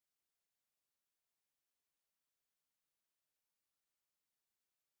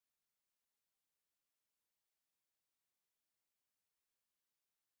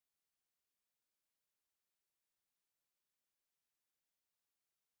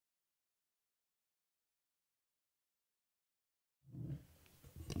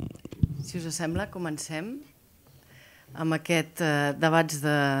Si us sembla, comencem amb aquest debats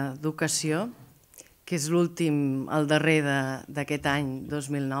d'educació, que és l'últim, el darrer d'aquest any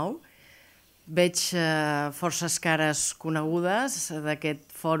 2009. Veig forces cares conegudes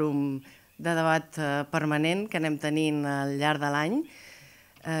d'aquest fòrum de debat permanent que anem tenint al llarg de l'any.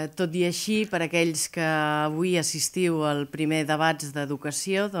 Tot i així, per aquells que avui assistiu al primer debats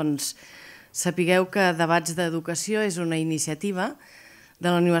d'educació, doncs sapigueu que Debats d'Educació és una iniciativa de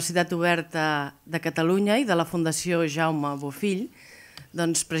la Universitat Oberta de Catalunya i de la Fundació Jaume Bofill,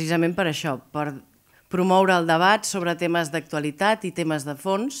 doncs precisament per això, per promoure el debat sobre temes d'actualitat i temes de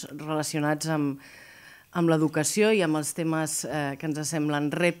fons relacionats amb l'educació i amb els temes que ens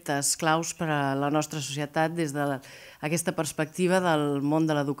semblen reptes claus per a la nostra societat des d'aquesta perspectiva del món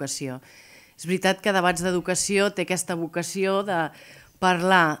de l'educació. És veritat que Debats d'Educació té aquesta vocació de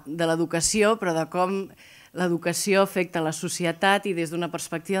parlar de l'educació, però de com l'educació afecta la societat i des d'una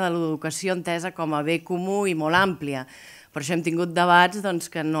perspectiva de l'educació entesa com a bé comú i molt àmplia. Per això hem tingut debats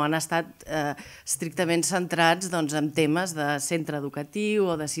que no han estat estrictament centrats en temes de centre educatiu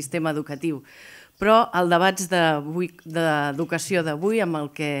o de sistema educatiu. Però el debats d'educació d'avui, amb el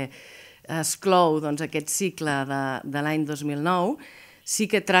que es clou aquest cicle de l'any 2009, sí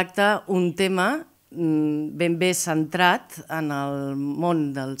que tracta un tema ben bé centrat en el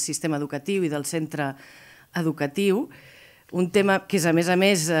món del sistema educatiu i del centre educatiu, un tema que és a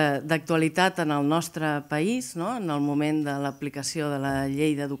més d'actualitat en el nostre país, en el moment de l'aplicació de la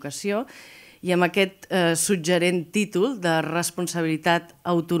llei d'educació, i amb aquest suggerent títol de responsabilitat,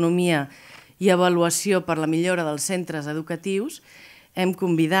 autonomia i avaluació per la millora dels centres educatius, hem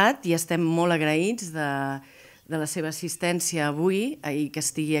convidat i estem molt agraïts de la seva assistència avui i que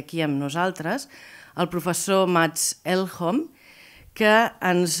estigui aquí amb nosaltres, el professor Ekholm, que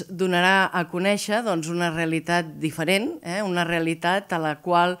ens donarà a conèixer una realitat diferent, una realitat a la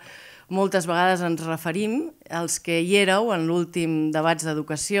qual moltes vegades ens referim. Els que hi éreu en l'últim Debats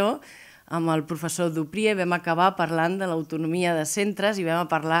d'Educació, amb el professor Duprié, vam acabar parlant de l'autonomia de centres i vam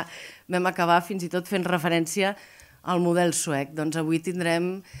acabar fins i tot fent referència al model suec. Doncs avui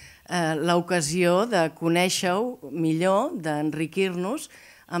tindrem l'ocasió de conèixer-ho millor, d'enriquir-nos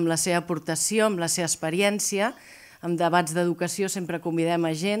amb la seva aportació, amb la seva experiència. En Debats d'Educació sempre convidem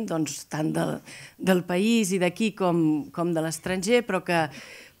a gent tant del país i d'aquí com de l'estranger, però que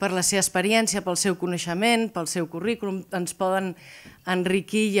per la seva experiència, pel seu coneixement, pel seu currículum, ens poden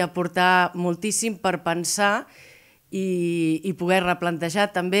enriquir i aportar moltíssim per pensar i poder replantejar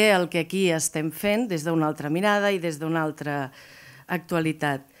també el que aquí estem fent des d'una altra mirada i des d'una altra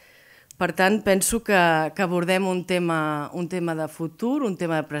actualitat. Per tant, penso que abordem un tema de futur, un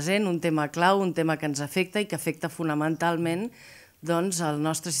tema de present, un tema clau, un tema que ens afecta i que afecta fonamentalment al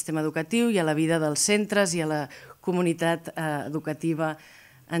nostre sistema educatiu i a la vida dels centres i a la comunitat educativa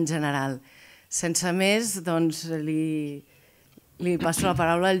en general. Sense més, li passo la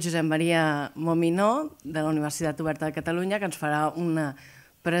paraula al Josep Maria Mominó, de la Universitat Oberta de Catalunya, que ens farà una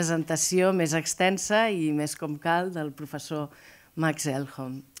presentació més extensa i més com cal del professor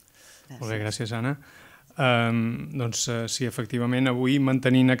Ekholm. Molt bé, gràcies, Anna. Sí, efectivament, avui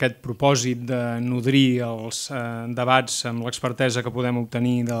mantenint aquest propòsit de nodrir els debats amb l'expertesa que podem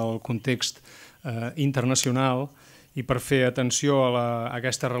obtenir del context internacional i per fer atenció a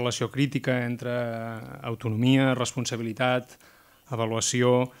aquesta relació crítica entre autonomia, responsabilitat,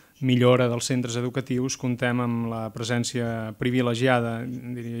 avaluació, millora dels centres educatius, comptem amb la presència privilegiada,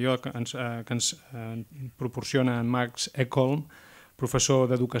 diria jo, que ens proporciona Ekholm, professor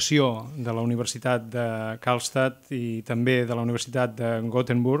d'Educació de la Universitat de Karlstad i també de la Universitat de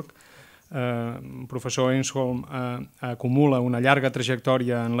Gothenburg. Professor Ekholm acumula una llarga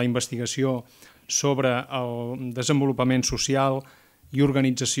trajectòria en la investigació sobre el desenvolupament social i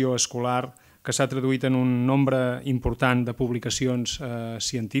organització escolar que s'ha traduït en un nombre important de publicacions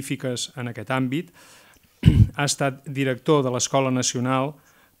científiques en aquest àmbit. Ha estat director de l'Escola Nacional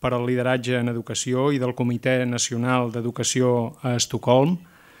per al Lideratge en Educació i del Comitè Nacional d'Educació a Estocolm,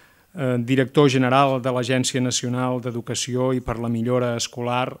 director general de l'Agència Nacional d'Educació i per la Millora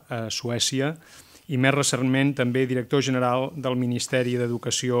Escolar a Suècia i més recentment també director general del Ministeri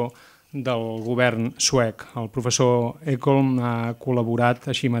d'Educació del govern suec. El professor Ekholm ha col·laborat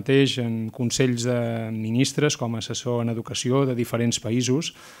així mateix en consells de ministres com a assessor en educació de diferents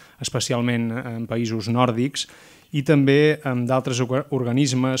països, especialment en països nòrdics, i també amb d'altres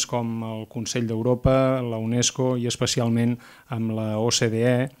organismes com el Consell d'Europa, la UNESCO i especialment amb la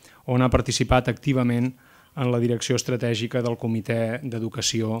OCDE, on ha participat activament en la direcció estratègica del Comitè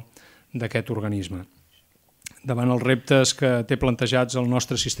d'Educació d'aquest organisme. Davant els reptes que té plantejats el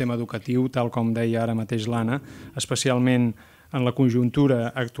nostre sistema educatiu, tal com deia ara mateix l'Anna, especialment en la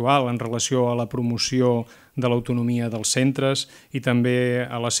conjuntura actual en relació a la promoció de l'autonomia dels centres i també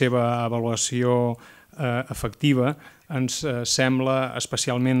a la seva avaluació efectiva, ens sembla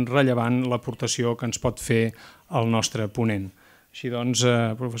especialment rellevant l'aportació que ens pot fer el nostre ponent. Així doncs,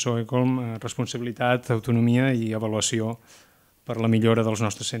 professor Ekholm, responsabilitat, autonomia i avaluació per la millora dels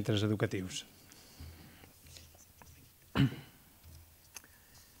nostres centres educatius.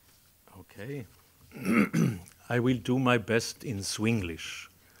 Okay. I will do my best in Swinglish.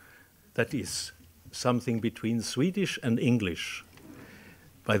 That is something between Swedish and English.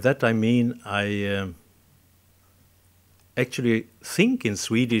 By that I mean I actually think in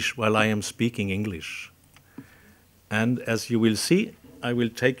Swedish while I am speaking English. And as you will see, I will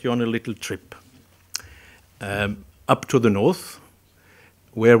take you on a little trip up to the north,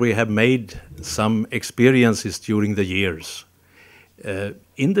 where we have made some experiences during the years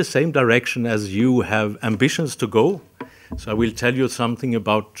in the same direction as you have ambitions to go. So I will tell you something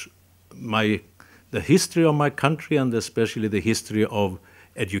about the history of my country and especially the history of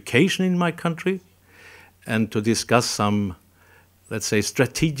education in my country, and to discuss some, let's say,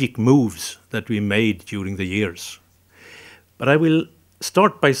 strategic moves that we made during the years. But I will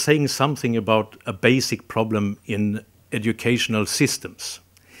start by saying something about a basic problem in educational systems.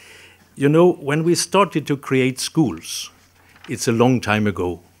 You know, when we started to create schools, it's a long time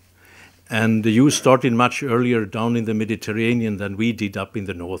ago, and you started much earlier down in the Mediterranean than we did up in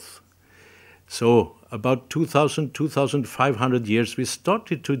the north. So about 2,000, 2,500 years, we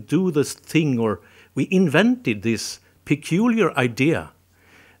started to do this thing, or we invented this peculiar idea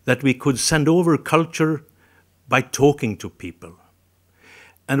that we could send over culture by talking to people.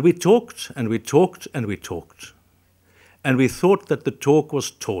 And we talked, and we talked, and we talked. And we thought that the talk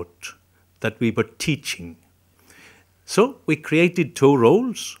was taught, that we were teaching. So we created two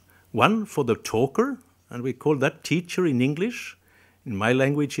roles, one for the talker, and we call that teacher in English. In my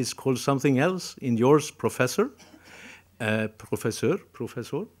language, it's called something else. In yours, professor. And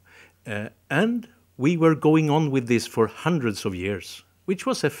we were going on with this for hundreds of years, which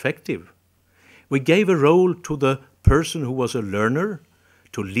was effective. We gave a role to the person who was a learner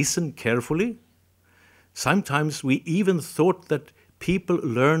to listen carefully. Sometimes we even thought that people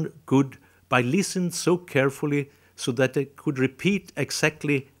learn good by listening so carefully so that they could repeat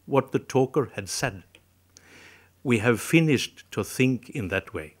exactly what the talker had said. We have finished to think in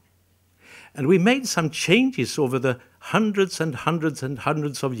that way. And we made some changes over the hundreds and hundreds and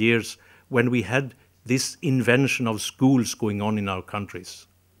hundreds of years when we had this invention of schools going on in our countries.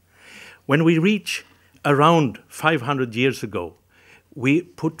 When we reach around 500 years ago, we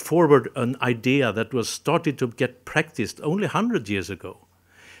put forward an idea that was started to get practiced only 100 years ago,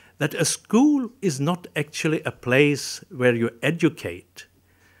 that a school is not actually a place where you educate.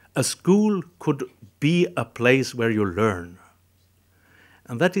 A school could be a place where you learn.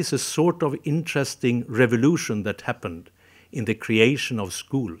 And that is a sort of interesting revolution that happened in the creation of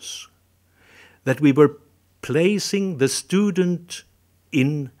schools. That we were placing the student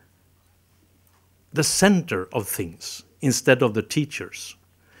in the center of things instead of the teachers.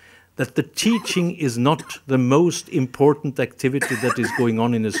 That the teaching is not the most important activity that is going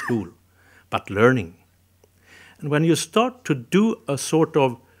on in a school, but learning. And when you start to do a sort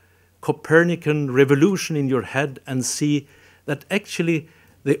of Copernican revolution in your head and see that actually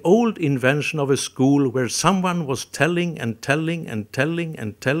the old invention of a school where someone was telling and telling and telling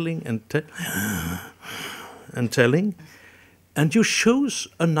and telling and telling, and you chose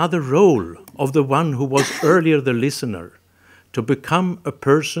another role of the one who was earlier the listener to become a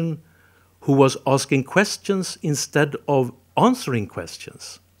person who was asking questions instead of answering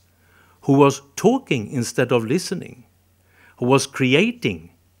questions, who was talking instead of listening, who was creating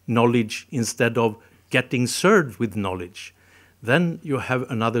knowledge instead of getting served with knowledge, then you have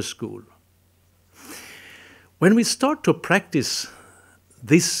another school. When we start to practice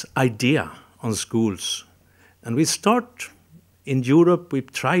this idea on schools, and we start in Europe, we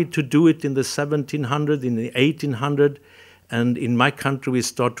tried to do it in the 1700s, in the 1800s, and in my country we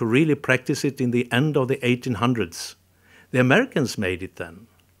start to really practice it in the end of the 1800s. The Americans made it then.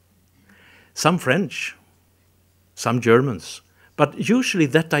 Some French, some Germans. But usually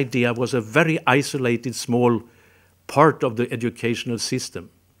that idea was a very isolated, small part of the educational system.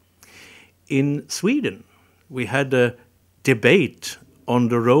 In Sweden, we had a debate on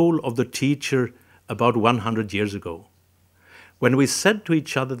the role of the teacher about 100 years ago, when we said to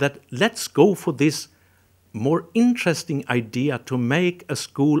each other that let's go for this more interesting idea to make a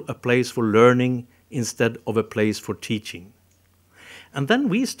school a place for learning instead of a place for teaching. And then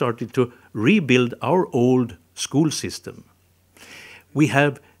we started to rebuild our old school system. We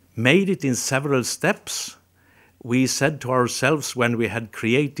have made it in several steps. we said to ourselves when we had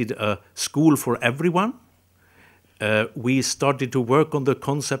created a school for everyone, we started to work on the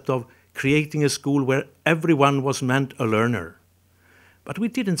concept of creating a school where everyone was meant a learner. But we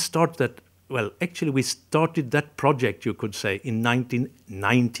didn't start that, well, actually we started that project, you could say, in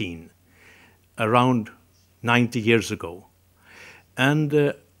 1919, around 90 years ago.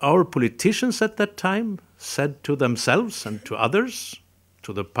 And our politicians at that time said to themselves and to others,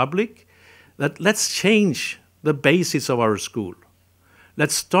 to the public, that let's change the basis of our school.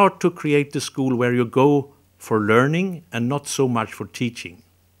 Let's start to create a school where you go for learning and not so much for teaching.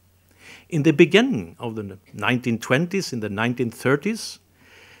 In the beginning of the 1920s, in the 1930s,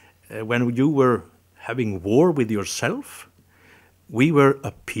 when you were having war with yourself, we were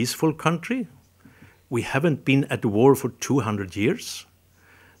a peaceful country. We haven't been at war for 200 years.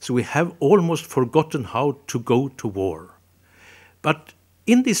 So we have almost forgotten how to go to war. But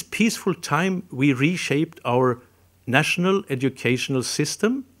in this peaceful time, we reshaped our national educational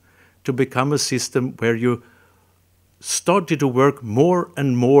system to become a system where you started to work more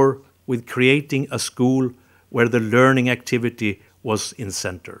and more with creating a school where the learning activity was in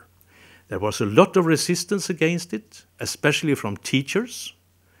center. There was a lot of resistance against it, especially from teachers.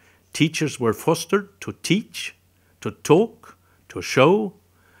 Teachers were fostered to teach, to talk, to show,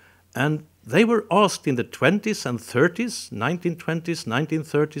 and they were asked in the 20s and 30s, 1920s,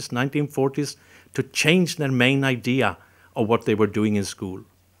 1930s, 1940s, to change their main idea of what they were doing in school.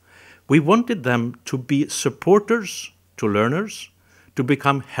 We wanted them to be supporters to learners, to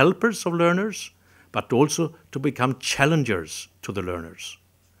become helpers of learners, but also to become challengers to the learners.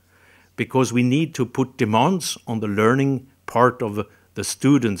 Because we need to put demands on the learning part of the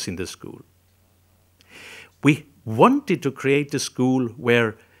students in the school. We wanted to create a school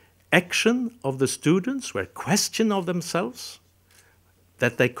where action of the students, where question of themselves,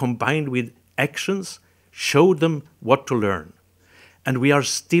 that they combined with actions, showed them what to learn. And we are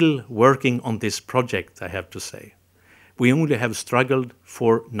still working on this project, I have to say. We only have struggled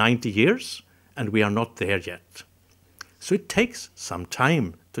for 90 years, and we are not there yet. So it takes some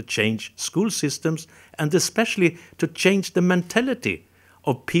time to change school systems, and especially to change the mentality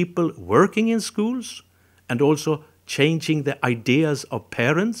of people working in schools, and also changing the ideas of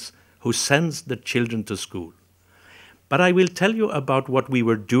parents who sends the children to school. But I will tell you about what we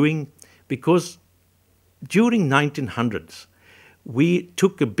were doing, because during 1900s, we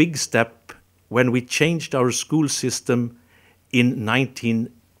took a big step when we changed our school system in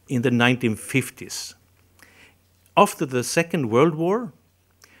the 1950s. After the Second World War,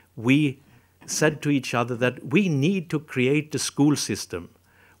 we said to each other that we need to create a school system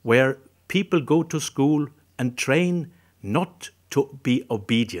where people go to school and train not to be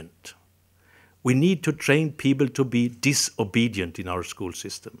obedient. We need to train people to be disobedient in our school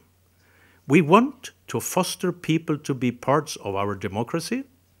system. We want to foster people to be parts of our democracy.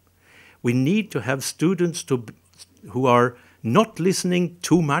 We need to have students who are not listening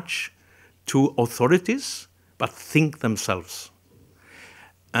too much to authorities, but think themselves.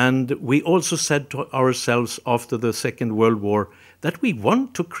 And we also said to ourselves after the Second World War that we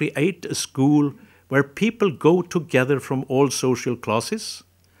want to create a school where people go together from all social classes,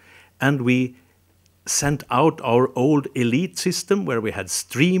 and we sent out our old elite system where we had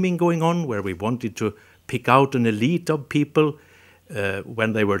streaming going on, where we wanted to pick out an elite of people.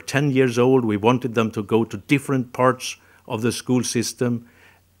 When they were 10 years old, we wanted them to go to different parts of the school system.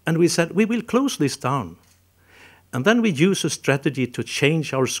 And we said, we will close this down. And then we used a strategy to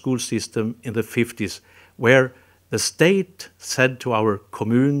change our school system in the 50s, where the state said to our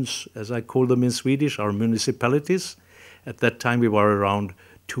communes, as I call them in Swedish, our municipalities. At that time we were around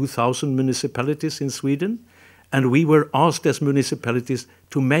 2,000 municipalities in Sweden, and we were asked as municipalities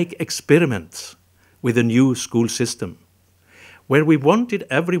to make experiments with a new school system, where we wanted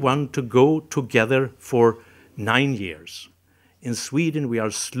everyone to go together for 9 years. In Sweden we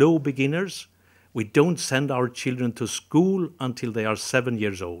are slow beginners. We don't send our children to school until they are 7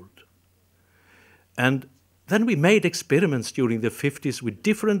 years old. And then we made experiments during the 50s with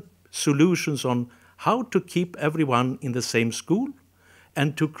different solutions on how to keep everyone in the same school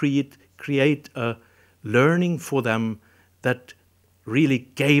and to create a learning for them that really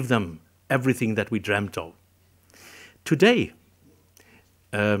gave them everything that we dreamt of. Today,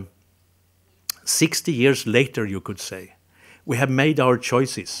 60 years later, you could say, we have made our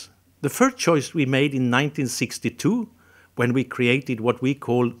choices. The first choice we made in 1962 when we created what we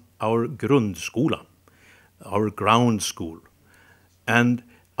call our grundskola, our ground school. And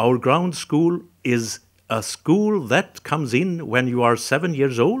our ground school is a school that comes in when you are 7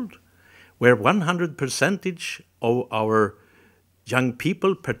 years old, where 100% of our young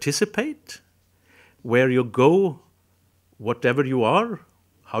people participate. where you go, whatever you are,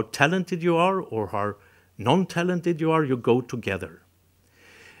 how talented you are or how non-talented you are, you go together.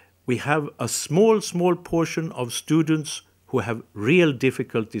 We have a small portion of students who have real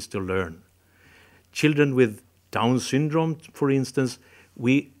difficulties to learn. Children with Down syndrome, for instance,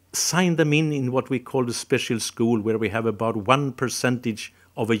 we sign them in what we call the special school, where we have about 1%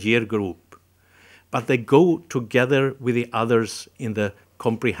 of a year group. But they go together with the others in the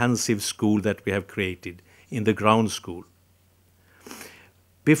comprehensive school that we have created, in the ground school.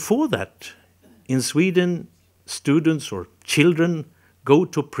 Before that, in Sweden, students or children go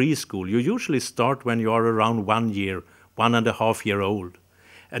to preschool. You usually start when you are around 1 year, 1.5 years old.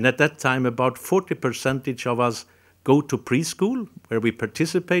 And at that time, about 40% of us go to preschool, where we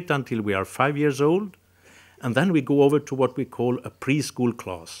participate until we are 5 years old. And then we go over to what we call a preschool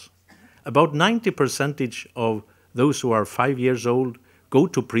class. About 90% of those who are 5 years old go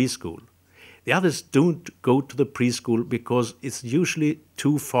to preschool. The others don't go to the preschool because it's usually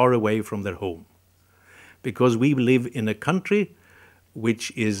too far away from their home. Because we live in a country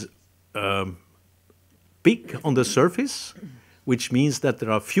which is big on the surface, which means that there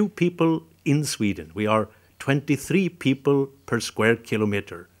are few people in Sweden. We are 23 people per square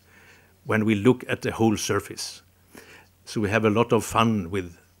kilometer when we look at the whole surface. So we have a lot of fun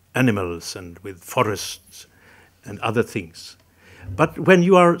with animals and with forests and other things. But when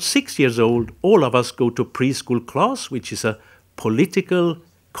you are 6 years old, all of us go to preschool class, which is a political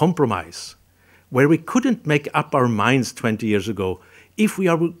compromise, where we couldn't make up our minds 20 years ago if we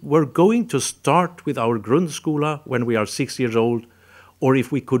were going to start with our grundskola when we are 6 years old, or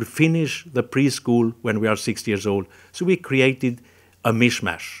if we could finish the preschool when we are 6 years old. So we created a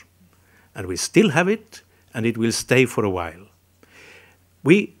mishmash. And we still have it, and it will stay for a while.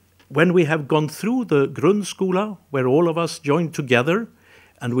 When we have gone through the grundskola, where all of us join together,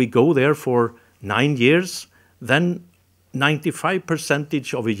 and we go there for 9 years, then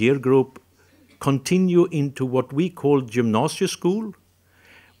 95% of a year group continue into what we call gymnasieschool,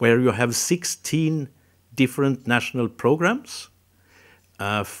 where you have 16 different national programs.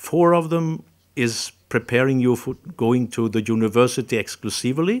 4 of them is preparing you for going to the university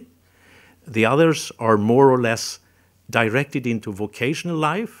exclusively. The others are more or less directed into vocational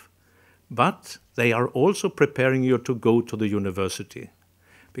life, but they are also preparing you to go to the university,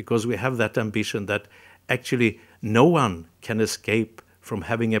 because we have that ambition that actually no one can escape from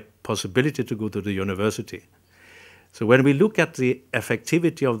having a possibility to go to the university. So when we look at the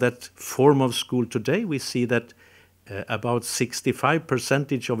effectivity of that form of school today, we see that about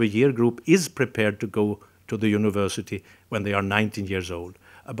 65% of a year group is prepared to go to the university when they are 19 years old.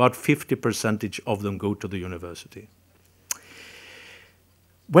 About 50% of them go to the university.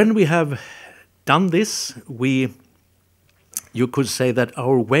 When we have done this, you could say that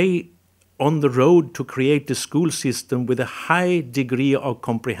our way on the road to create a school system with a high degree of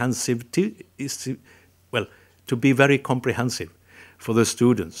comprehensivity is to be very comprehensive for the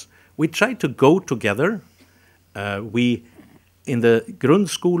students. We try to go together. In the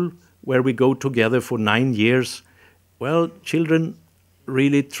grundskola, where we go together for 9 years, children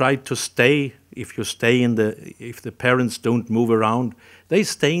really try to stay. If the parents don't move around, they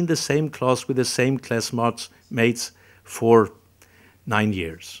stay in the same class with the same classmates for 9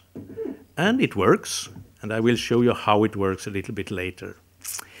 years. And it works, and I will show you how it works a little bit later.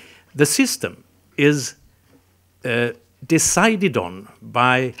 The system is decided on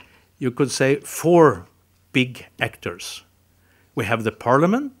by, you could say, 4 big actors. We have the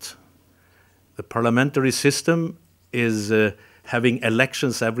parliament. The parliamentary system is having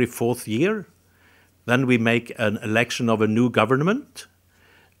elections every 4th year. Then we make an election of a new government.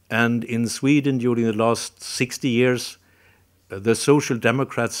 And in Sweden, during the last 60 years, the Social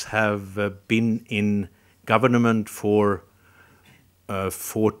Democrats have been in government for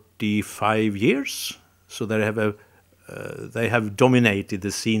 45 years. So they have dominated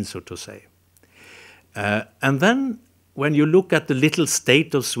the scene, so to say. And then when you look at the little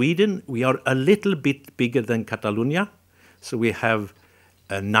state of Sweden, we are a little bit bigger than Catalonia. So we have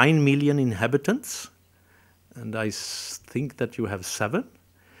 9 million inhabitants, and I think that you have 7.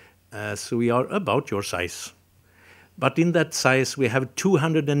 So we are about your size. But in that size, we have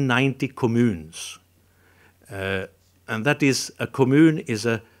 290 communes. And that is, a commune is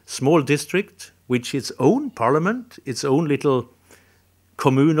a small district with its own parliament, its own little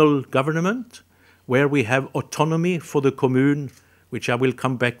communal government, where we have autonomy for the commune, which I will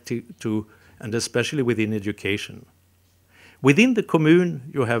come back to, and especially within education. Within the commune,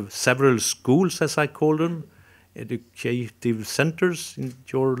 you have several schools, as I call them, educative centers in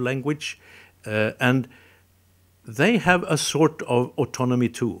your language, and they have a sort of autonomy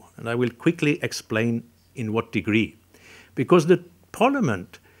too, and I will quickly explain in what degree. Because the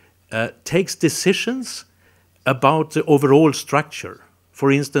parliament takes decisions about the overall structure.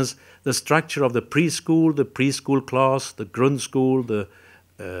 For instance, the structure of the preschool class, the grundskool, the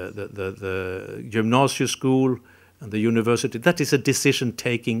gymnasium school, and the university. That is a decision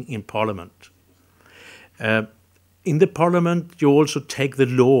taking in parliament. In the parliament, you also take the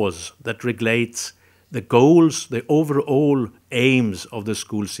laws that regulate the goals, the overall aims of the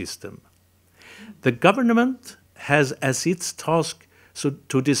school system. The government has as its task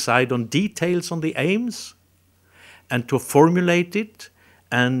to decide on details on the aims and to formulate it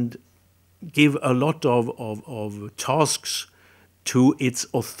and give a lot of tasks to its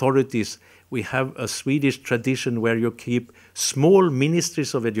authorities. We have a Swedish tradition where you keep small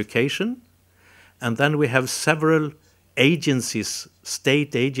ministries of education, and then we have several agencies,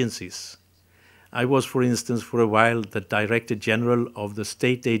 state agencies. I was, for instance, for a while the Director General of the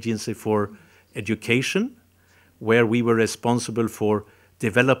State Agency for Education, where we were responsible for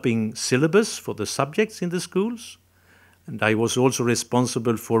developing syllabus for the subjects in the schools. And I was also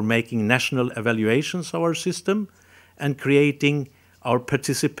responsible for making national evaluations of our system and creating our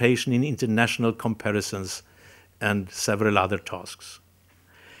participation in international comparisons and several other tasks.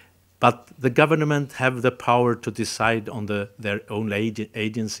 But the government have the power to decide on their own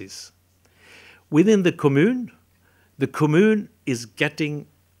agencies. Within the commune is getting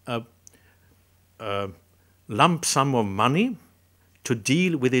a lump sum of money to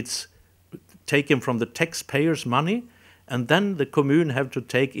deal with its taken from the taxpayers' money, and then the commune have to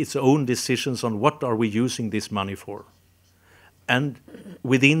take its own decisions on what are we using this money for. And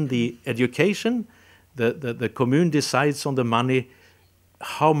within the education, the commune decides on the money,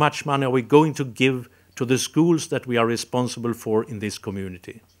 how much money are we going to give to the schools that we are responsible for in this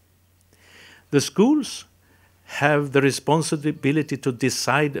community. The schools have the responsibility to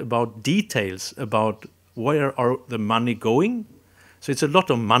decide about details about where are the money going. So it's a lot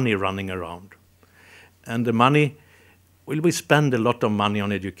of money running around. And the money, we spend a lot of money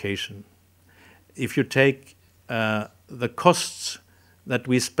on education. If you take the costs that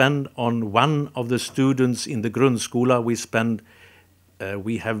we spend on one of the students in the grundskola,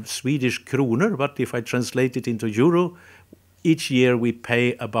 we have Swedish kronor, but if I translate it into euro, each year we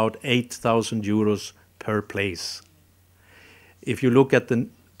pay about 8,000 euros per place. If you look at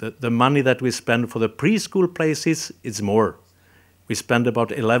the money that we spend for the preschool places, it's more. We spend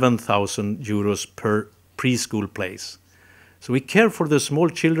about 11,000 euros per preschool place. So we care for the small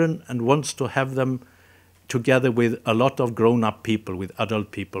children and wants to have them together with a lot of grown-up people, with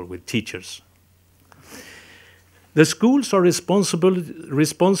adult people, with teachers. The schools are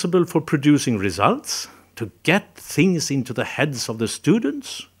responsible for producing results, to get things into the heads of the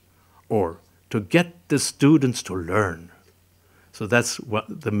students, or to get the students to learn. So that's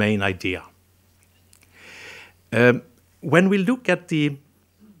the main idea. When we look at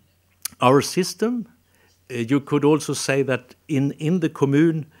our system, you could also say that in the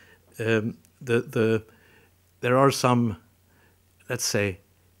commune, there are some, let's say,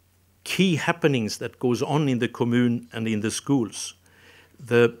 key happenings that goes on in the commune and in the schools.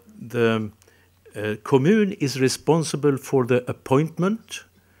 The commune is responsible for the appointment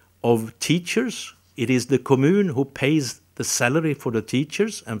of teachers. It is the commune who pays the salary for the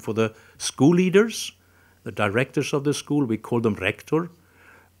teachers and for the school leaders, the directors of the school. We call them rector.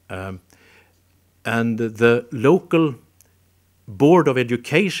 And the local board of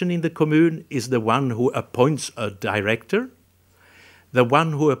education in the commune is the one who appoints a director. The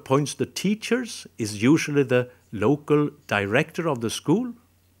one who appoints the teachers is usually the local director of the school,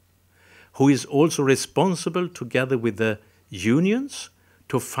 who is also responsible together with the unions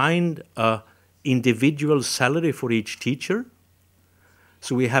to find an individual salary for each teacher.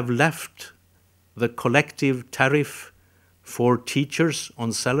 So we have left the collective tariff for teachers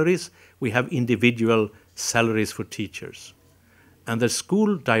on salaries. We have individual salaries for teachers. And the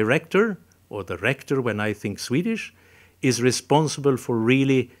school director, or the rector when I think Swedish, is responsible for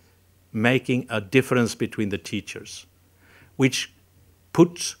really making a difference between the teachers, which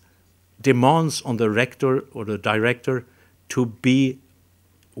puts demands on the rector or the director to be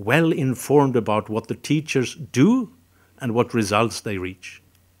well informed about what the teachers do and what results they reach.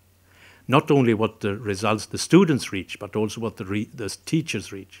 Not only what the results the students reach, but also what the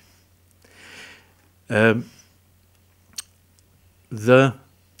teachers reach. The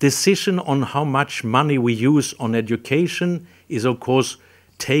decision on how much money we use on education is, of course,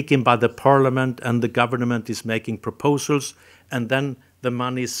 taken by the parliament, and the government is making proposals, and then the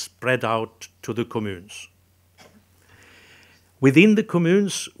money is spread out to the communes. Within the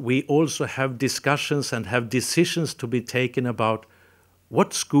communes, we also have discussions and have decisions to be taken about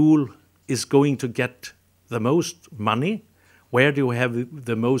what school is going to get the most money, where do we have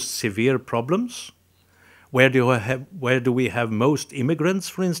the most severe problems, where do we have most immigrants,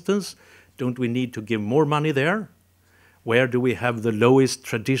 for instance? Don't we need to give more money there? Where do we have the lowest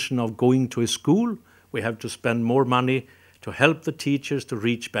tradition of going to a school? We have to spend more money to help the teachers to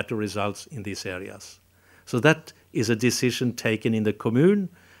reach better results in these areas. So that is a decision taken in the commune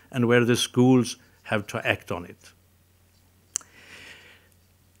and where the schools have to act on it.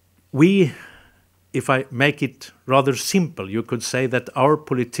 We, if I make it rather simple, you could say that our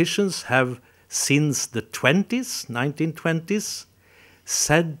politicians have since the 1920s,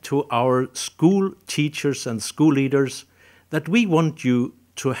 said to our school teachers and school leaders that we want you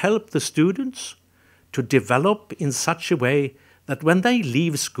to help the students to develop in such a way that when they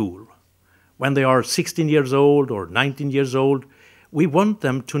leave school, when they are 16 years old or 19 years old, we want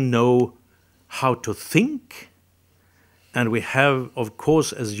them to know how to think. And we have, of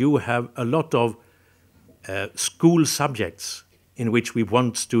course, as you have, a lot of school subjects in which we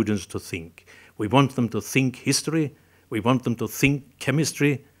want students to think. We want them to think history. We want them to think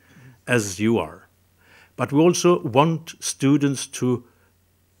chemistry, as you are. But we also want students to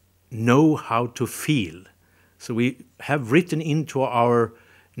know how to feel. So we have written into our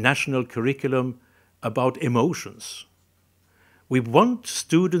national curriculum about emotions. We want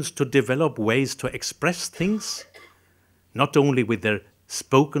students to develop ways to express things, not only with their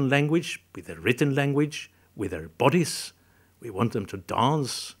spoken language, with their written language, with their bodies. We want them to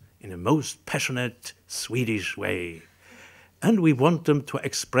dance in a most passionate Swedish way. And we want them to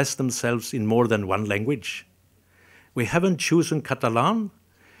express themselves in more than one language. We haven't chosen Catalan.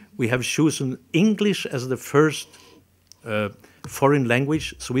 We have chosen English as the first foreign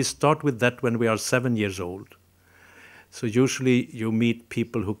language. So we start with that when we are 7 years old. So usually you meet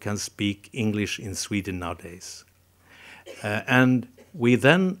people who can speak English in Sweden nowadays. And we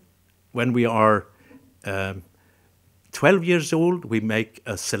then, when we are 12 years old, we make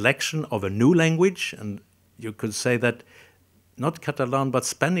a selection of a new language. And you could say that not Catalan, but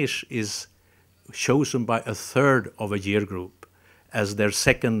Spanish is chosen by a third of a year group as their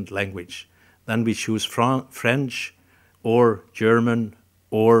second language. Then we choose French or German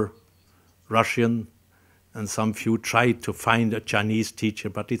or Russian, and some few try to find a Chinese teacher,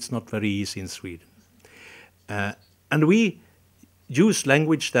 but it's not very easy in Sweden. And we use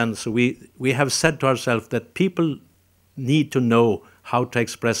language then, so we have said to ourselves that people need to know how to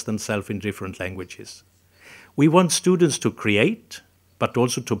express themselves in different languages. We want students to create, but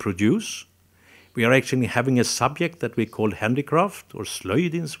also to produce. We are actually having a subject that we call handicraft, or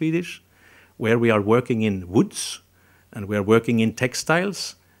slöjd in Swedish, where we are working in woods and we are working in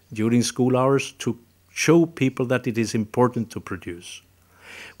textiles during school hours to show people that it is important to produce.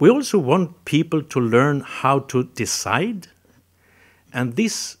 We also want people to learn how to decide, and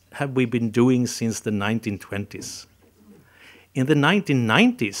this have we been doing since the 1920s. In the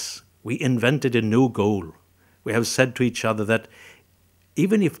 1990s, we invented a new goal. We have said to each other that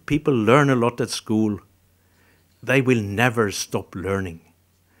even if people learn a lot at school, they will never stop learning.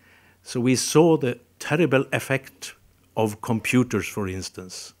 So we saw the terrible effect of computers, for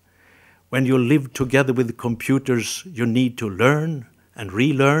instance. When you live together with computers, you need to learn and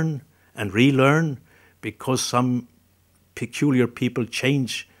relearn and relearn because some peculiar people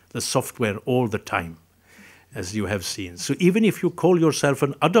change the software all the time, as you have seen. So even if you call yourself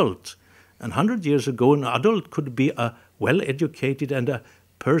an adult, and 100 years ago an adult could be a well-educated and a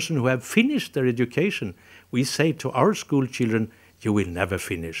person who have finished their education, we say to our school children, you will never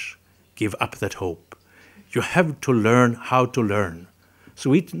finish. Give up that hope. You have to learn how to learn.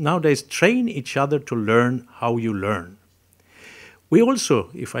 So we nowadays train each other to learn how you learn. We also,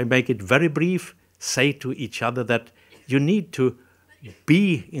 if I make it very brief, say to each other that you need to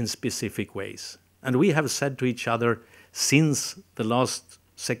be in specific ways. And we have said to each other since the last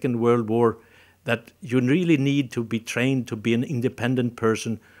Second World War that you really need to be trained to be an independent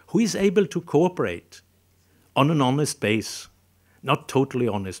person who is able to cooperate on an honest base. Not totally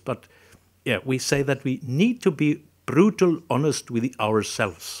honest, but yeah, we say that we need to be brutal honest with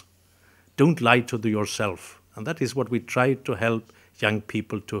ourselves. Don't lie to yourself. And that is what we try to help young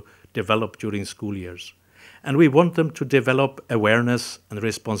people to develop during school years. And we want them to develop awareness and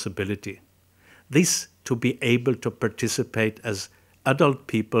responsibility. This to be able to participate as adult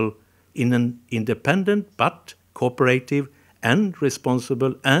people in an independent but cooperative and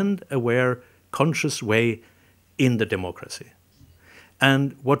responsible and aware, conscious way in the democracy.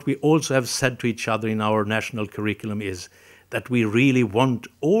 And what we also have said to each other in our national curriculum is that we really want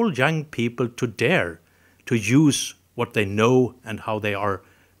all young people to dare to use what they know and how they are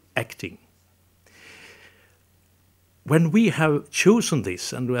acting. When we have chosen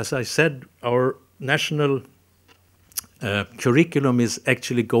this, and as I said, our national curriculum is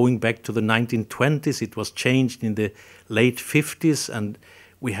actually going back to the 1920s. It was changed in the late 50s, and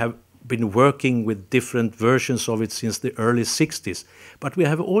we have been working with different versions of it since the early 60s. But we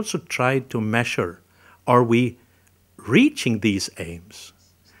have also tried to measure, are we reaching these aims?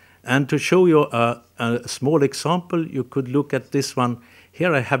 And to show you a small example, you could look at this one.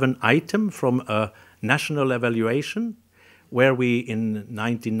 Here I have an item from a national evaluation where we in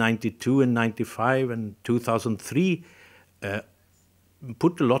 1992 and 95 and 2003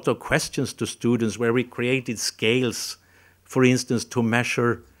 put a lot of questions to students where we created scales, for instance, to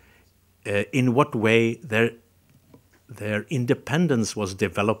measure in what way their independence was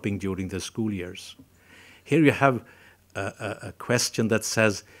developing during the school years. Here you have a question that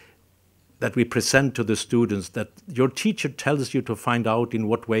says, that we present to the students, that your teacher tells you to find out in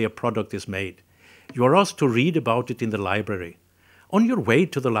what way a product is made. You are asked to read about it in the library. On your way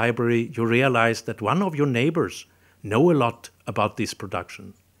to the library, you realize that one of your neighbors know a lot about this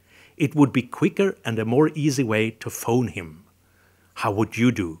production. It would be quicker and a more easy way to phone him. How would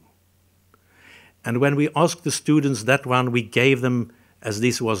you do? And when we asked the students that one, we gave them, as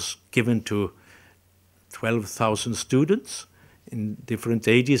this was given to 12,000 students in different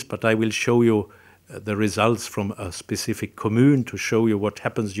ages, but I will show you the results from a specific commune to show you what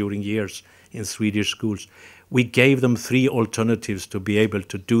happens during years in Swedish schools. We gave them 3 alternatives to be able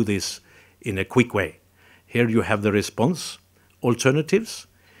to do this in a quick way. Here you have the response alternatives.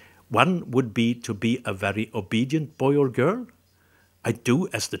 One would be to be a very obedient boy or girl. I do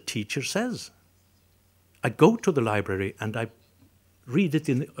as the teacher says. I go to the library and I read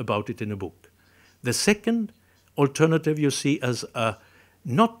about it in a book. The second alternative you see as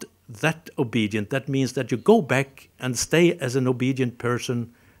not that obedient. That means that you go back and stay as an obedient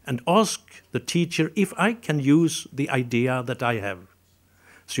person and ask the teacher if I can use the idea that I have.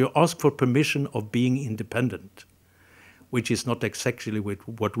 So you ask for permission of being independent, which is not exactly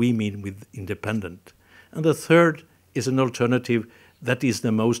what we mean with independent. And the third is an alternative that is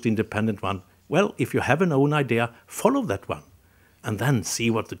the most independent one. Well, if you have an own idea, follow that one, and then see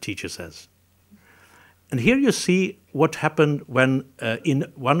what the teacher says. And here you see what happened when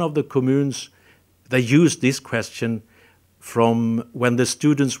in one of the communes they used this question from when the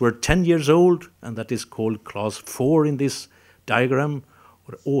students were 10 years old, and that is called class 4 in this diagram,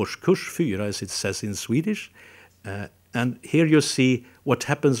 or årskurs 4 as it says in Swedish. And here you see what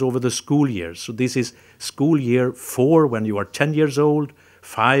happens over the school years. So this is school year 4 when you are 10 years old,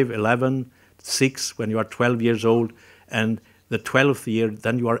 5, 11, 6 when you are 12 years old, and the 12th year,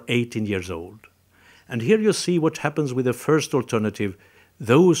 then you are 18 years old. And here you see what happens with the first alternative,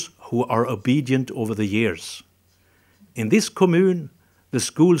 those who are obedient over the years. In this commune, the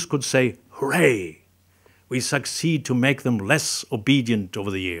schools could say, hooray, we succeed to make them less obedient over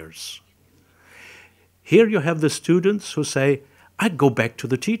the years. Here you have the students who say, I go back to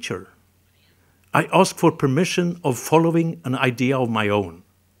the teacher. I ask for permission of following an idea of my own.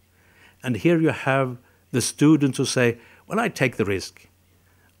 And here you have the students who say, well, I take the risk.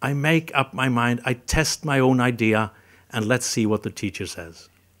 I make up my mind, I test my own idea, and let's see what the teacher says.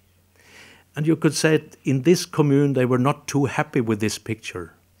 And you could say in this commune they were not too happy with this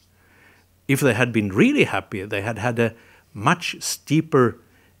picture. If they had been really happy, they had had a much steeper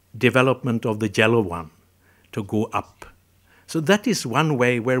development of the yellow one to go up. So that is one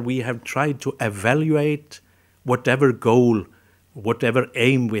way where we have tried to evaluate whatever goal, whatever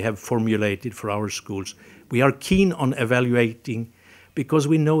aim we have formulated for our schools. We are keen on evaluating because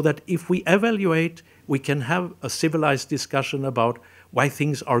we know that if we evaluate, we can have a civilized discussion about why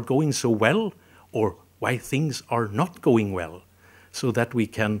things are going so well or why things are not going well, so that we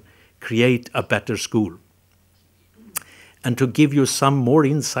can create a better school. And to give you some more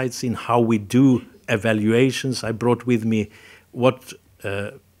insights in how we do evaluations, I brought with me what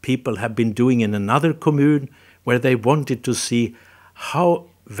people have been doing in another commune where they wanted to see how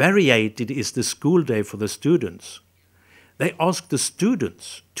variated is the school day for the students. They asked the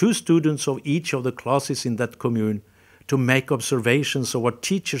students, 2 students of each of the classes in that commune, to make observations of what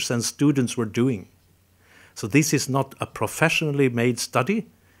teachers and students were doing. So this is not a professionally made study,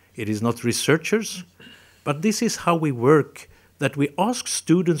 it is not researchers, but this is how we work, that we ask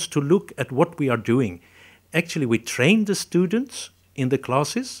students to look at what we are doing. Actually, we train the students in the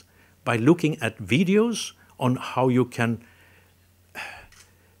classes by looking at videos on how you can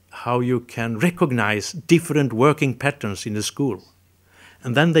recognize different working patterns in the school.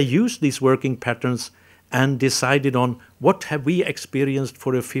 And then they use these working patterns and decided on what have we experienced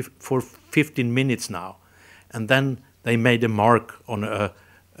for 15 minutes now. and then they made a mark on a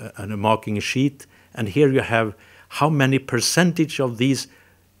marking sheet, and here you have how many percentage of these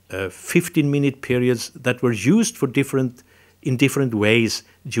 15-minute periods that were used for in different ways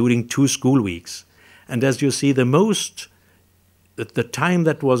during 2 school weeks. And as you see, the time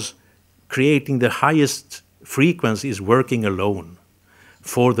that was creating the highest frequency is working alone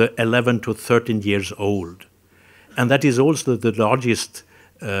for the 11 to 13 years old. And that is also the largest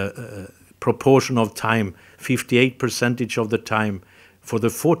proportion of time. 58% of the time for the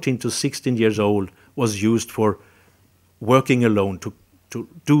 14 to 16 years old was used for working alone, to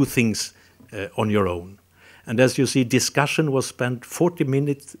do things on your own. And as you see, discussion was spent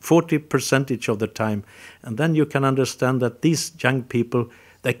 40% of the time. And then you can understand that these young people,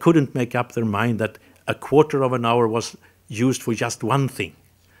 they couldn't make up their mind that a quarter of an hour was used for just one thing.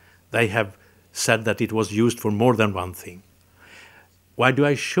 They have said that it was used for more than one thing. Why do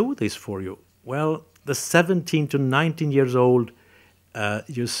I show this for you? Well, the 17 to 19 years old,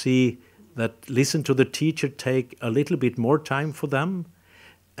 you see that listen to the teacher take a little bit more time for them,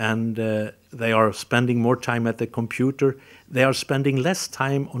 and they are spending more time at the computer. They are spending less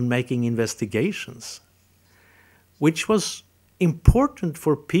time on making investigations, which was important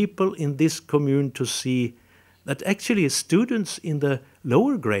for people in this commune to see that actually students in the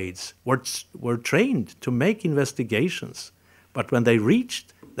lower grades were trained to make investigations. But when they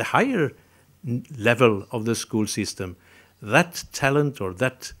reached the higher level of the school system, that talent or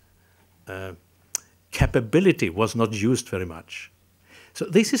that capability was not used very much. So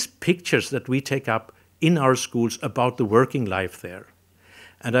this is pictures that we take up in our schools about the working life there.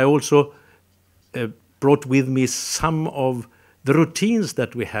 And I also brought with me some of the routines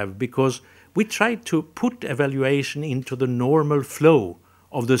that we have, because we try to put evaluation into the normal flow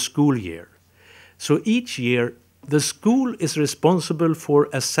of the school year. So each year, the school is responsible for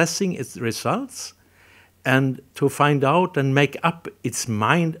assessing its results and to find out and make up its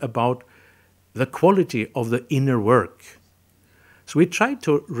mind about the quality of the inner work. So we try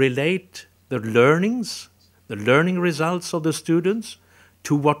to relate the learning results of the students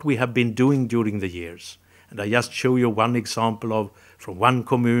to what we have been doing during the years. And I just show you one example from one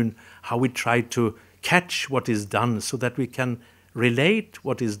commune, how we try to catch what is done so that we can relate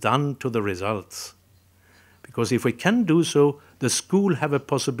what is done to the results. Because if we can do so, the school have a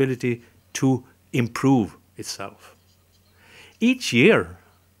possibility to improve itself. Each year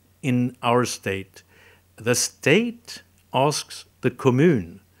in our state, the state asks the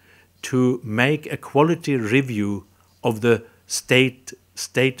commune to make a quality review of the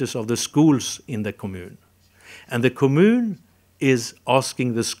status of the schools in the commune. And the commune is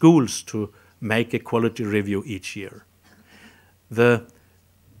asking the schools to make a quality review each year. The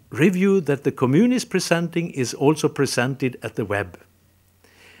review that the commune is presenting is also presented at the web.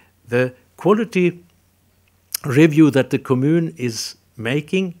 The quality review that the commune is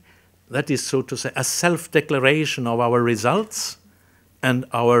making, that is, so to say, a self-declaration of our results and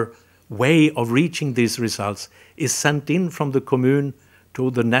our way of reaching these results, is sent in from the commune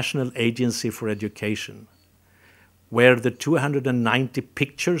to the National Agency for Education, where the 290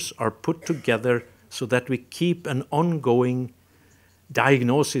 pictures are put together so that we keep an ongoing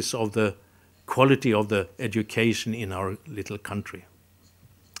diagnosis of the quality of the education in our little country.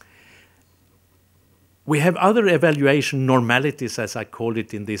 We have other evaluation normalities, as I call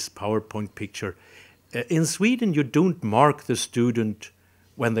it in this PowerPoint picture. In Sweden, you don't mark the student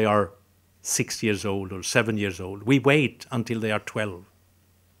when they are 6 years old or 7 years old. We wait until they are 12.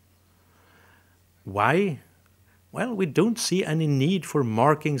 Why? Well, we don't see any need for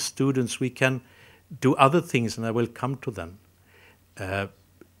marking students. We can do other things, and I will come to them.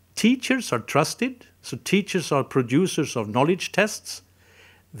 Teachers are trusted, so teachers are producers of knowledge tests.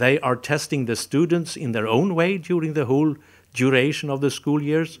 They are testing the students in their own way during the whole duration of the school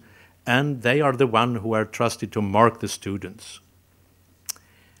years, and they are the one who are trusted to mark the students.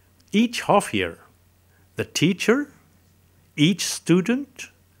 Each half year, the teacher, each student,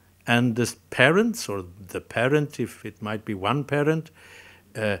 and the parents, or the parent, if it might be one parent,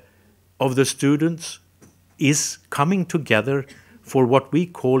 of the students is coming together for what we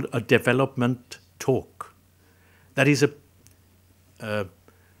call a development talk. That is a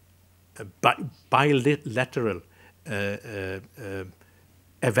bilateral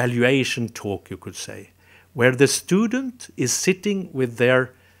evaluation talk, you could say, where the student is sitting with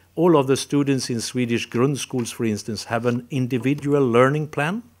all of the students in Swedish grundschools, for instance, have an individual learning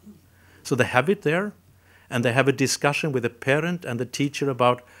plan. So they have it there, and they have a discussion with the parent and the teacher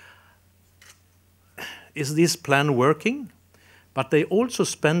about, is this plan working? But they also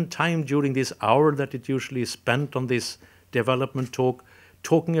spend time during this hour that it usually is spent on this development talk,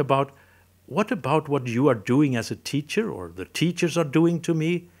 talking about what about what you are doing as a teacher or the teachers are doing to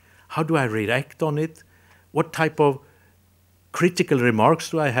me? How do I react on it? What type of critical remarks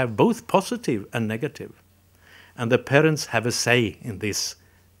do I have, both positive and negative? And the parents have a say in this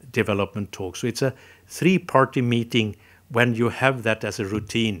development talk. So it's a three-party meeting when you have that as a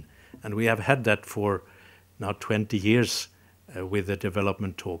routine. And we have had that for now 20 years with the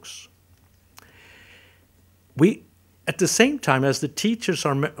development talks. We, at the same time as the teachers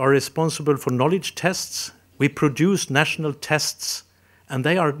are responsible for knowledge tests, we produce national tests, and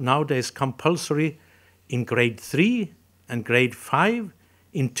they are nowadays compulsory in grade 3 and grade 5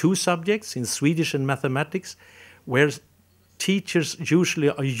 in 2 subjects, in Swedish and mathematics, where teachers usually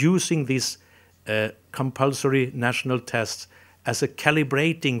are using these compulsory national tests as a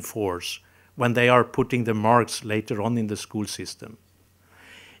calibrating force when they are putting the marks later on in the school system.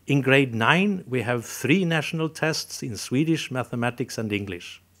 In grade 9, we have 3 national tests in Swedish, mathematics, and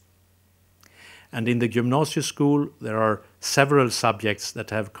English. And in the gymnasium school, there are several subjects that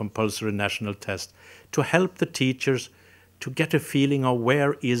have compulsory national tests to help the teachers to get a feeling of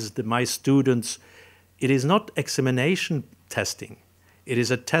where is my students. It is not examination testing. It is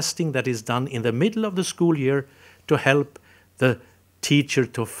a testing that is done in the middle of the school year to help the teacher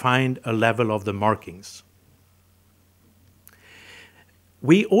to find a level of the markings.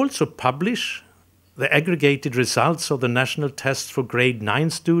 We also publish the aggregated results of the national tests for grade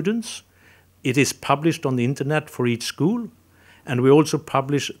 9 students. It is published on the internet for each school, and we also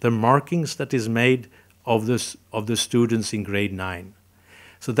publish the markings that is made of the students in grade 9.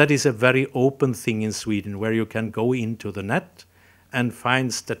 So that is a very open thing in Sweden, where you can go into the net and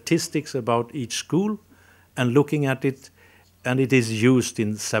find statistics about each school and looking at it, and it is used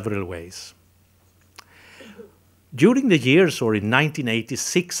in several ways. During the years, or in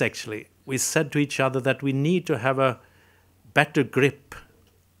 1986 actually, we said to each other that we need to have a better grip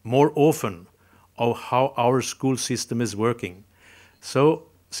more often of how our school system is working. So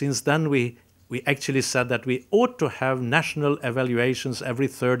since then we actually said that we ought to have national evaluations every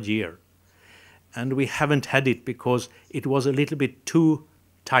 3rd year. And we haven't had it because it was a little bit too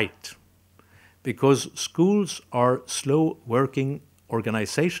tight. Because schools are slow working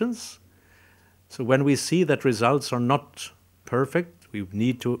organizations. So when we see that results are not perfect, we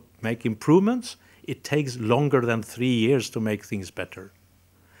need to make improvements, it takes longer than 3 years to make things better.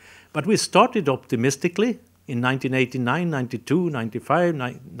 But we started optimistically in 1989, 92, 95,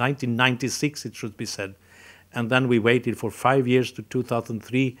 1996 it should be said. And then we waited for 5 years to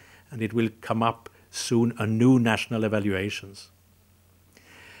 2003, and it will come up soon, a new national evaluations.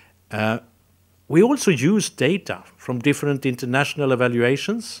 We also use data from different international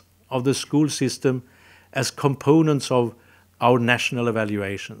evaluations of the school system as components of our national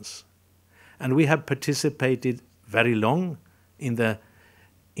evaluations. And we have participated very long in the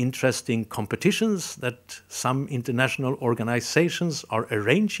interesting competitions that some international organizations are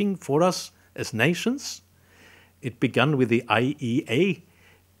arranging for us as nations. It began with the IEA,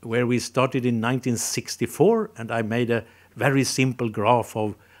 where we started in 1964, and I made a very simple graph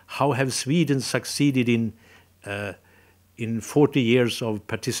of how have Sweden succeeded in 40 years of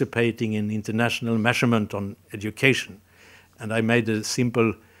participating in international measurement on education. And I made a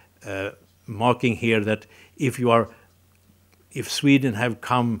simple marking here that if Sweden have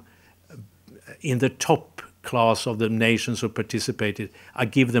come in the top class of the nations who participated, I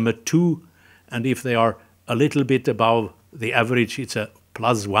give them a 2, and if they are a little bit above the average, it's a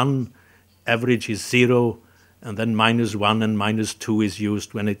 +1, average is 0, and then -1 and -2 is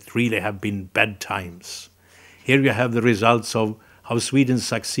used when it really have been bad times. Here you have the results of how Sweden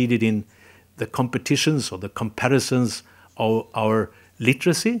succeeded in the competitions or the comparisons of our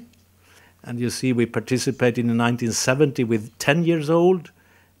literacy. And you see we participated in 1970 with 10 years old,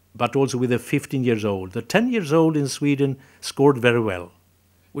 but also with the 15 years old. The 10 years old in Sweden scored very well.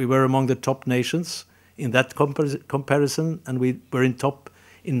 We were among the top nations in that comparison, and we were in top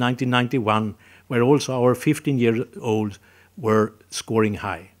in 1991, where also our 15-year-olds were scoring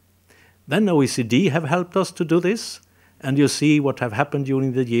high. Then OECD have helped us to do this, and you see what have happened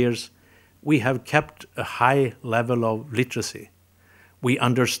during the years. We have kept a high level of literacy. We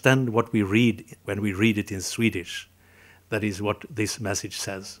understand what we read when we read it in Swedish. That is what this message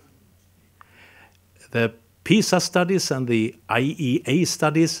says. The PISA studies and the IEA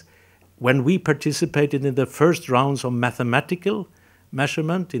studies, when we participated in the first rounds of mathematical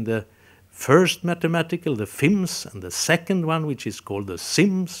measurement, in the first mathematical, the FIMS, and the second one, which is called the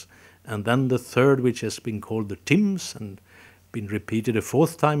SIMS, and then the third, which has been called the TIMS, and been repeated a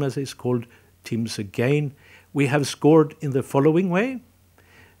 4th time as is called TIMS again, we have scored in the following way.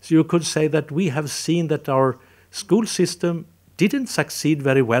 So you could say that we have seen that our school system didn't succeed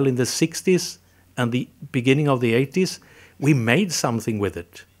very well in the 60s and the beginning of the 80s, we made something with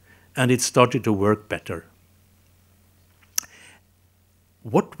it, and it started to work better.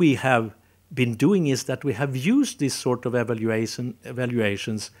 What we have been doing is that we have used this sort of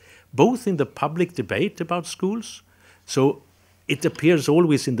evaluations both in the public debate about schools, so it appears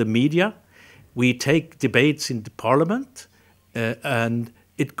always in the media. We take debates in the parliament, and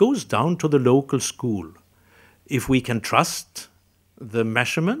it goes down to the local school. If we can trust the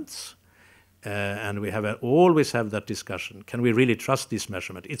measurements, and we always have that discussion, can we really trust this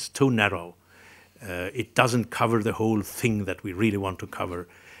measurement? It's too narrow. It doesn't cover the whole thing that we really want to cover.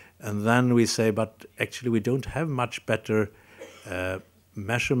 And then we say, but actually we don't have much better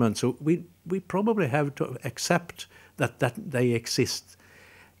measurements. So we probably have to accept that they exist.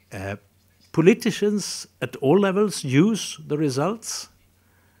 Politicians at all levels use the results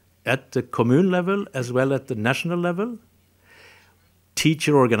at the commune level as well at the national level.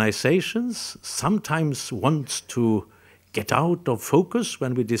 Teacher organizations sometimes want to get out of focus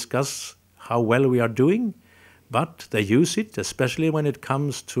when we discuss how well we are doing, but they use it, especially when it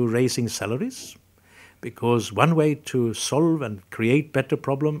comes to raising salaries, because one way to solve and create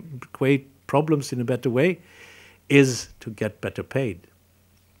problems in a better way is to get better paid.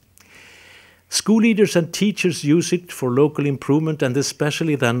 School leaders and teachers use it for local improvement, and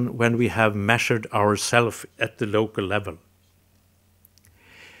especially then when we have measured ourselves at the local level.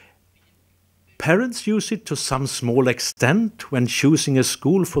 Parents use it to some small extent when choosing a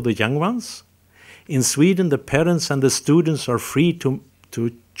school for the young ones. In Sweden, the parents and the students are free to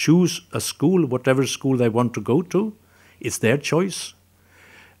choose a school, whatever school they want to go to. It's their choice.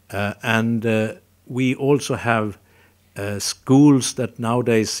 And we also have schools that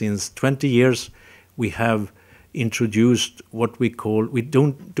nowadays, since 20 years, we have introduced what we call, we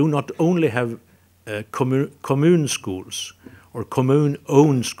do not only have commune schools or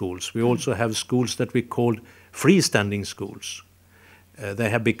commune-owned schools. We also have schools that we call freestanding schools. They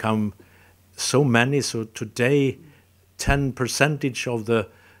have become so many, so today 10% of the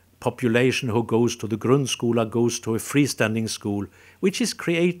population who goes to the grundskola goes to a freestanding school, which is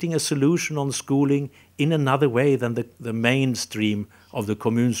creating a solution on schooling in another way than the mainstream of the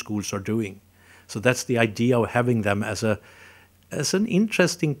commune schools are doing. So that's the idea of having them as an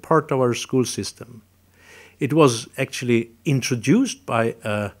interesting part of our school system. It was actually introduced by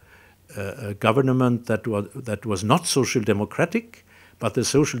a government that was not social democratic, but the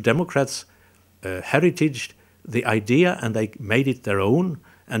social democrats heritaged the idea and they made it their own,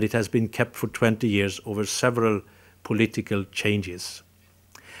 and it has been kept for 20 years over several political changes.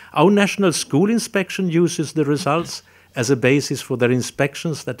 Our National School Inspection uses the results as a basis for their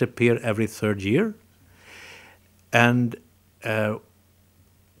inspections that appear every third year. And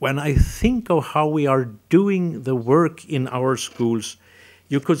when I think of how we are doing the work in our schools,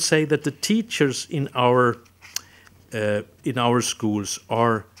 you could say that the teachers in our schools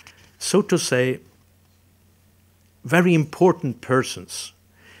are, so to say, very important persons.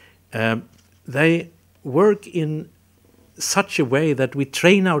 They work in such a way that we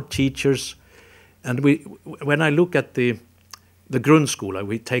train our teachers, and when I look at the grundskola,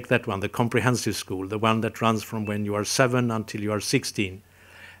 we take that one, the comprehensive school, the one that runs from when you are 7 until you are 16.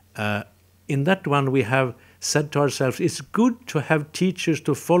 In that one we have said to ourselves, it's good to have teachers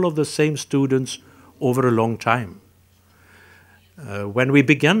to follow the same students over a long time. When we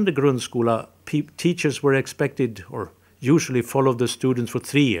began the grundskola, teachers were expected or usually follow the students for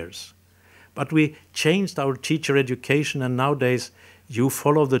 3 years. But we changed our teacher education, and nowadays you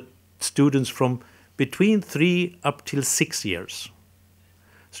follow the students from between 3 up till 6 years.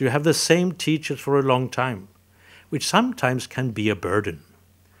 So you have the same teachers for a long time, which sometimes can be a burden.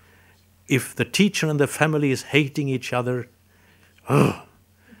 If the teacher and the family is hating each other,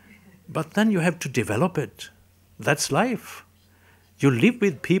 but then you have to develop it. That's life. You live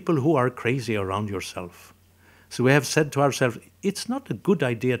with people who are crazy around yourself. So we have said to ourselves, it's not a good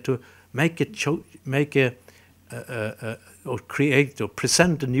idea to or create or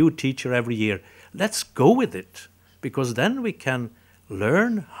present a new teacher every year. Let's go with it, because then we can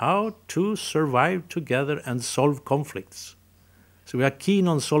learn how to survive together and solve conflicts. So we are keen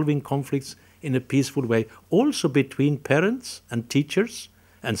on solving conflicts in a peaceful way, also between parents and teachers,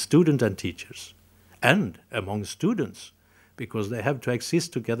 and student and teachers, and among students, because they have to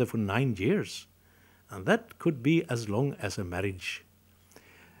exist together for 9 years. And that could be as long as a marriage,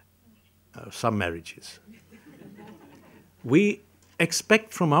 some marriages. We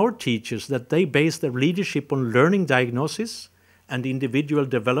expect from our teachers that they base their leadership on learning diagnosis and individual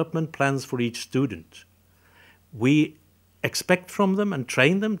development plans for each student. We expect from them and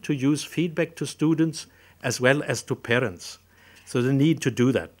train them to use feedback to students as well as to parents. So the need to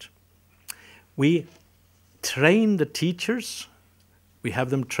do that. We train the teachers. We have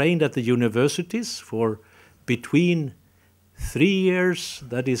them trained at the universities for between 3 years,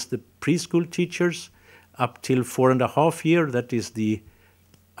 that is the preschool teachers, up till 4.5 years, that is the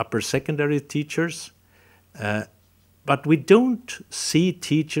upper secondary teachers. But we don't see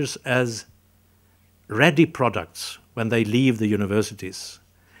teachers as ready products when they leave the universities.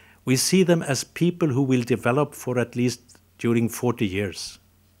 We see them as people who will develop for at least during 40 years.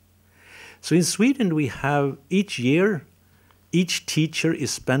 So in Sweden we have each year, each teacher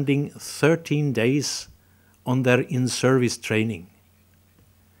is spending 13 days on their in-service training.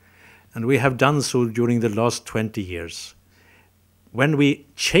 And we have done so during the last 20 years. When we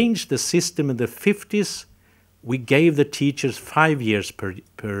changed the system in the 50s, we gave the teachers 5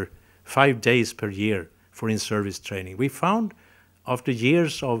 days per year for in-service training. We found after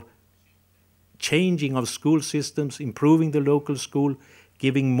years of changing of school systems, improving the local school,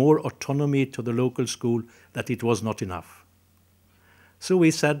 giving more autonomy to the local school, that it was not enough. So we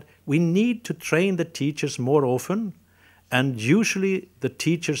said we need to train the teachers more often, and usually the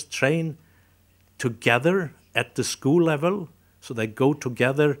teachers train together at the school level, so they go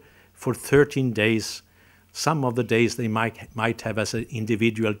together for 13 days. Some of the days they might have as an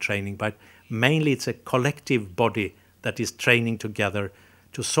individual training, but mainly it's a collective body that is training together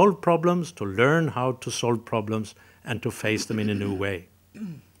to solve problems, to learn how to solve problems, and to face them in a new way.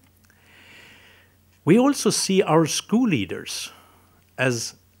 We also see our school leaders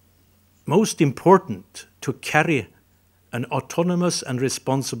as most important to carry an autonomous and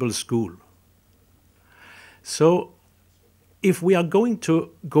responsible school. So if we are going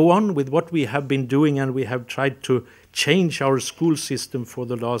to go on with what we have been doing, and we have tried to change our school system for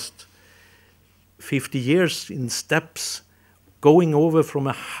the last 50 years in steps, going over from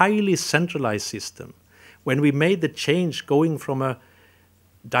a highly centralized system, when we made the change going from a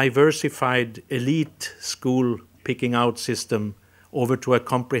diversified elite school picking out system over to a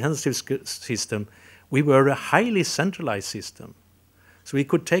comprehensive system, we were a highly centralized system. So we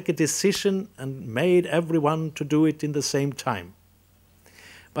could take a decision and made everyone to do it in the same time.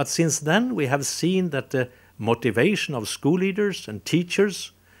 But since then we have seen that the motivation of school leaders and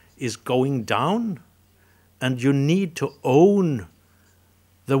teachers is going down, and you need to own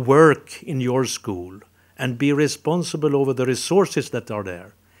the work in your school and be responsible over the resources that are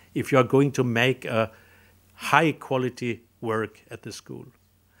there if you are going to make a high quality work at the school.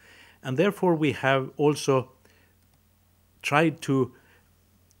 And therefore we have also tried to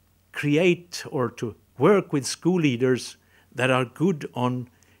create or to work with school leaders that are good on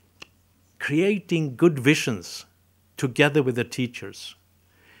creating good visions together with the teachers,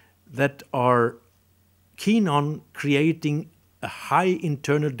 that are keen on creating a high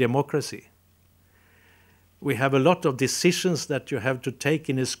internal democracy. We have a lot of decisions that you have to take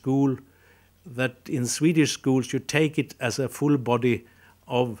in a school, that in Swedish schools you take it as a full body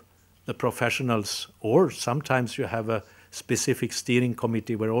of the professionals, or sometimes you have a specific steering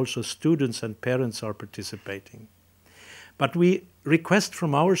committee where also students and parents are participating. But we request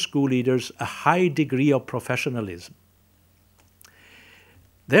from our school leaders a high degree of professionalism.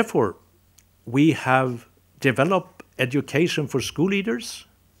 Therefore, we have developed education for school leaders,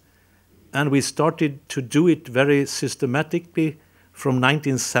 and we started to do it very systematically from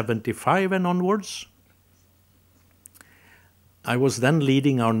 1975 and onwards. I was then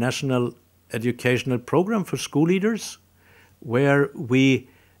leading our national educational program for school leaders, where we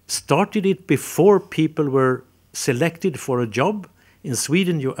started it before people were selected for a job. In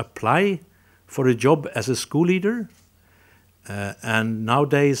Sweden, you apply for a job as a school leader, and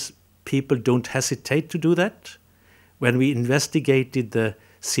nowadays people don't hesitate to do that. When we investigated the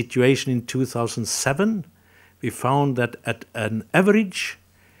situation in 2007, we found that at an average,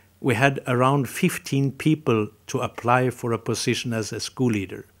 we had around 15 people to apply for a position as a school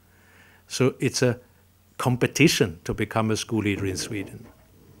leader. So it's a competition to become a school leader in Sweden.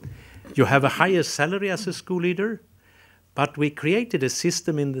 You have a higher salary as a school leader, but we created a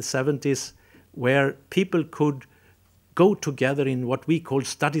system in the 70s where people could go together in what we call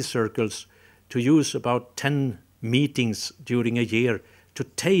study circles to use about 10 meetings during a year to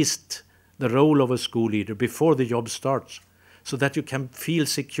taste the role of a school leader before the job starts, so that you can feel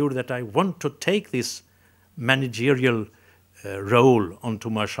secure that I want to take this managerial role onto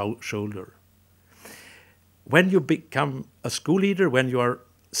my shoulder. When you become a school leader, when you are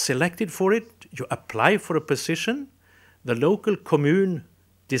selected for it, you apply for a position, the local commune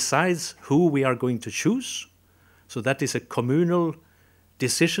decides who we are going to choose, so that is a communal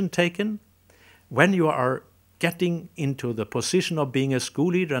decision taken. When you are getting into the position of being a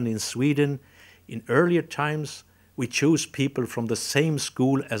school leader, and in Sweden, in earlier times, we choose people from the same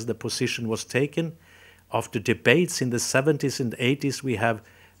school as the position was taken. After debates in the 70s and 80s, we have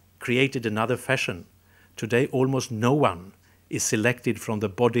created another fashion. Today, almost no one is selected from the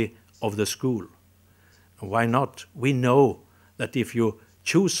body of the school. And why not? We know that if you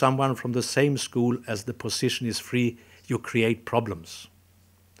choose someone from the same school as the position is free, you create problems.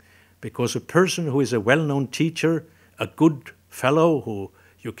 Because a person who is a well-known teacher, a good fellow who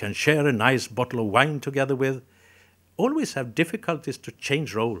you can share a nice bottle of wine together with, always have difficulties to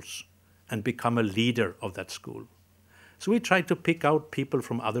change roles and become a leader of that school. So we try to pick out people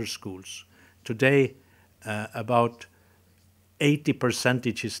from other schools. Today, about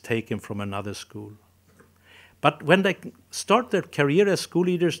 80% is taken from another school. But when they start their career as school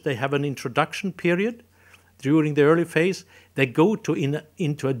leaders, they have an introduction period. During the early phase, they go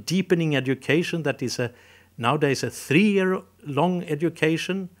into a deepening education that is nowadays a 3-year-long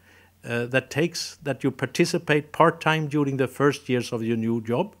education that you participate part-time during the first years of your new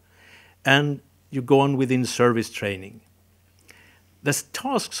job, and you go on within service training. The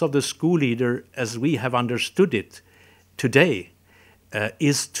tasks of the school leader, as we have understood it today,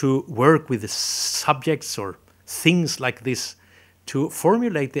 is to work with the subjects or things like this, to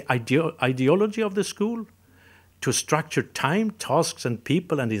formulate the ideology of the school, to structure time, tasks, and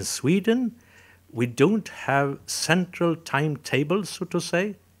people. And in Sweden, we don't have central timetables, so to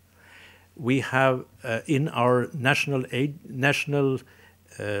say. We have in our national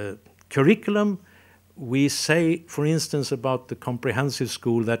curriculum, we say, for instance, about the comprehensive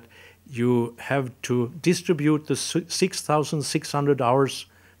school that you have to distribute the 6,600 hours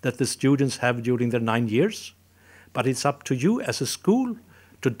that the students have during their 9 years. But it's up to you as a school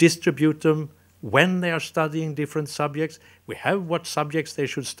to distribute them when they are studying different subjects. We have what subjects they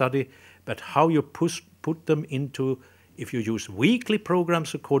should study, but how you put them into, if you use weekly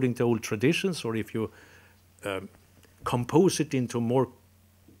programs according to old traditions, or if you compose it into more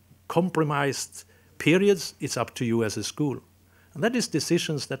compromised periods, it's up to you as a school. And that is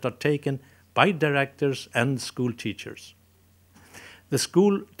decisions that are taken by directors and school teachers. The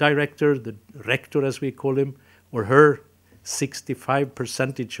school director, the rector as we call him, or her,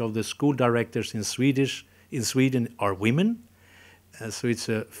 65% of the school directors in Sweden are women. So it's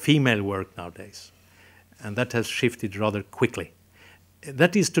a female work nowadays. And that has shifted rather quickly.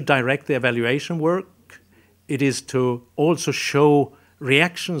 That is to direct the evaluation work. It is to also show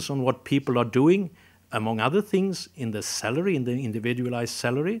reactions on what people are doing, among other things, in the salary, in the individualized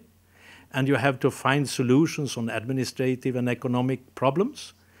salary. And you have to find solutions on administrative and economic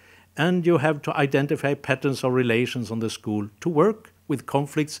problems. And you have to identify patterns of relations on the school. To work with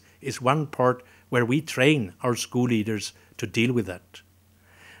conflicts is one part where we train our school leaders to deal with that.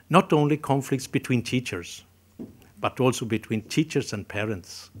 Not only conflicts between teachers, but also between teachers and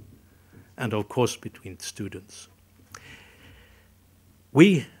parents, and of course between students.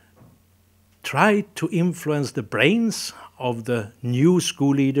 We try to influence the brains of the new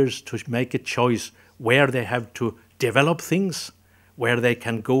school leaders to make a choice where they have to develop things, where they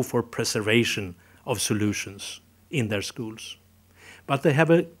can go for preservation of solutions in their schools. But they have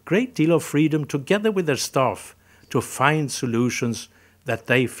a great deal of freedom together with their staff to find solutions that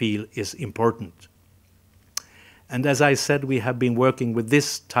they feel is important. And as I said, we have been working with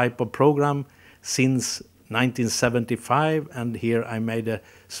this type of program since 1975, and here I made a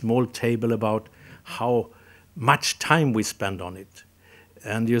small table about how much time we spend on it.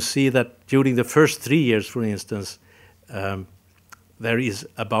 And you see that during the first 3 years, for instance, there is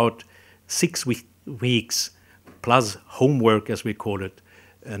about 6 weeks plus homework, as we call it,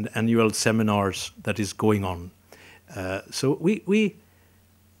 and annual seminars that is going on. So we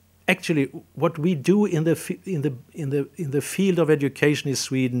actually, what we do in the field of education in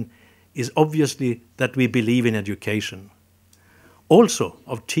Sweden is obviously that we believe in education, also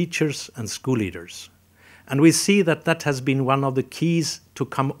of teachers and school leaders. And we see that that has been one of the keys to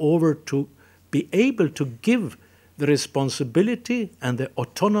come over to be able to give the responsibility and the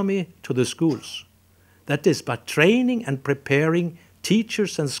autonomy to the schools. That is by training and preparing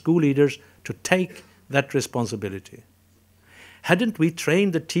teachers and school leaders to take that responsibility. Hadn't we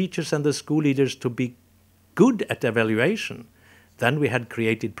trained the teachers and the school leaders to be good at evaluation, then we had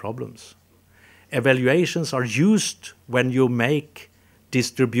created problems. Evaluations are used when you make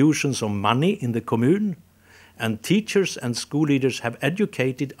distributions of money in the commune, and teachers and school leaders have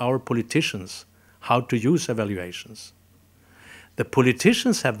educated our politicians how to use evaluations. The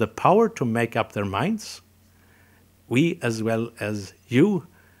politicians have the power to make up their minds. We, as well as you,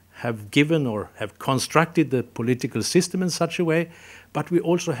 have given or have constructed the political system in such a way, but we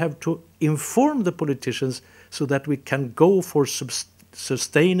also have to inform the politicians so that we can go for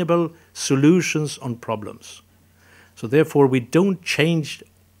sustainable solutions on problems. So therefore, we don't change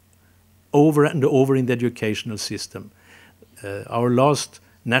over and over in the educational system. Our last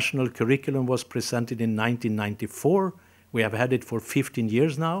national curriculum was presented in 1994. We have had it for 15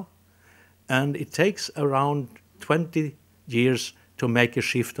 years now. And it takes around 20 years to make a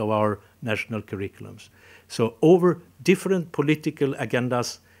shift of our national curriculums. So over different political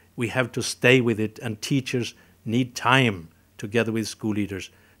agendas, we have to stay with it, and teachers need time, together with school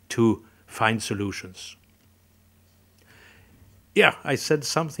leaders, to find solutions. Yeah, I said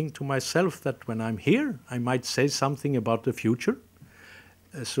something to myself that when I'm here, I might say something about the future.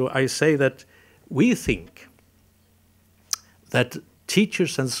 So I say that we think that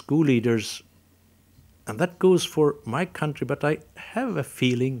teachers and school leaders, and that goes for my country, but I have a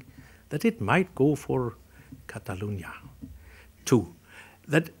feeling that it might go for Catalonia too,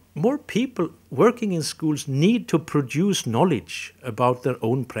 that more people working in schools need to produce knowledge about their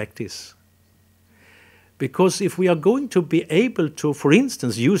own practice. Because if we are going to be able to, for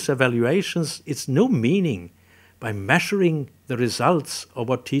instance, use evaluations, it's no meaning by measuring the results of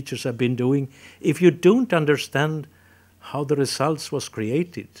what teachers have been doing if you don't understand how the results was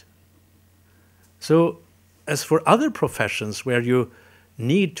created. So, as for other professions where you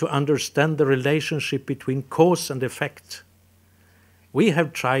need to understand the relationship between cause and effect, we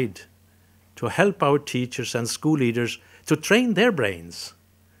have tried to help our teachers and school leaders to train their brains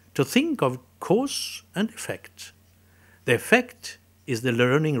to think of cause and effect. The effect is the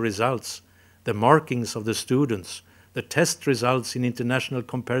learning results, the markings of the students, the test results in international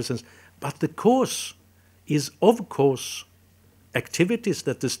comparisons, but the cause is, of course, activities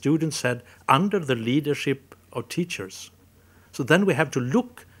that the students had under the leadership of teachers. So then we have to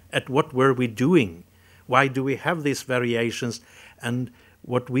look at what were we doing, why do we have these variations, and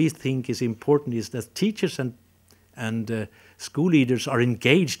what we think is important is that teachers and school leaders are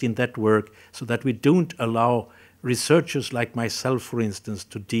engaged in that work so that we don't allow researchers like myself, for instance,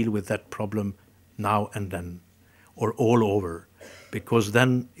 to deal with that problem now and then or all over, because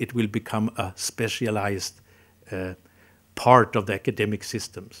then it will become a specialized part of the academic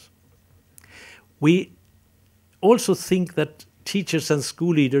systems. We also think that teachers and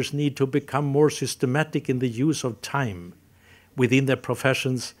school leaders need to become more systematic in the use of time within their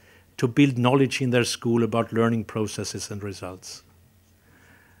professions to build knowledge in their school about learning processes and results.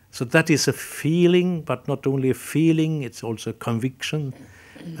 So that is a feeling, but not only a feeling, it's also a conviction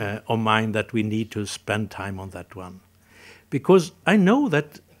of mine that we need to spend time on that one. Because I know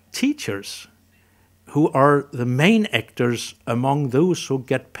that teachers who are the main actors among those who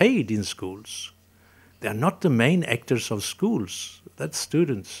get paid in schools, they are not the main actors of schools, that's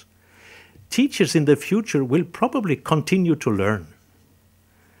students. Teachers in the future will probably continue to learn.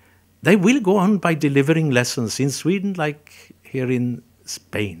 They will go on by delivering lessons in Sweden like here in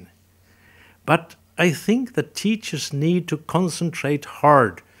Spain. But I think that teachers need to concentrate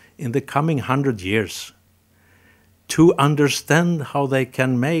hard in the coming 100 years to understand how they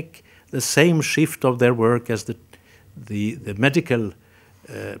can make the same shift of their work as the medical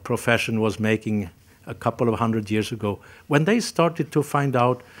profession was making a couple of 100 years ago, when they started to find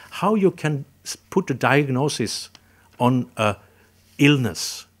out how you can put a diagnosis on an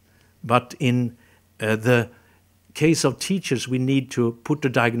illness. But in the case of teachers, we need to put the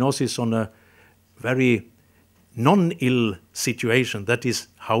diagnosis on a very non-ill situation. That is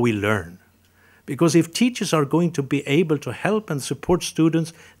how we learn. Because if teachers are going to be able to help and support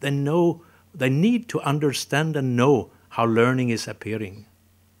students, they need to understand and know how learning is appearing.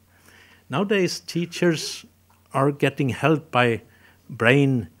 Nowadays, teachers are getting help by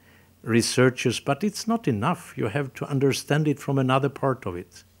brain researchers, but it's not enough. You have to understand it from another part of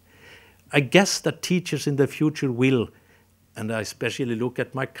it. I guess that teachers in the future will, and I especially look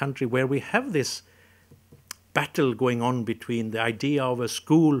at my country where we have this battle going on between the idea of a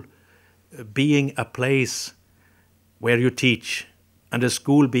school being a place where you teach and a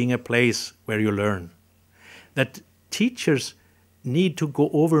school being a place where you learn. That teachers need to go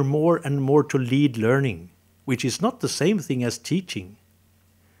over more and more to lead learning, which is not the same thing as teaching.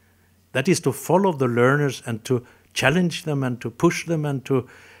 That is to follow the learners and to challenge them and to push them and to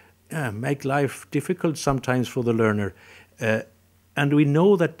make life difficult sometimes for the learner. And we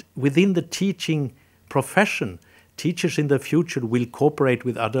know that within the teaching profession, teachers in the future will cooperate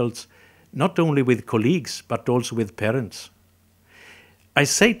with adults, not only with colleagues, but also with parents. I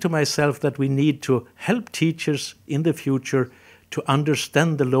say to myself that we need to help teachers in the future to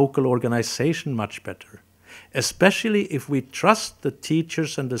understand the local organization much better, especially if we trust the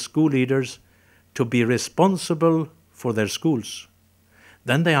teachers and the school leaders to be responsible for their schools.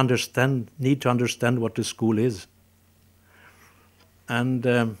 Then they need to understand what the school is.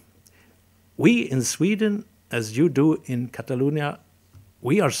 And we in Sweden as you do in Catalonia,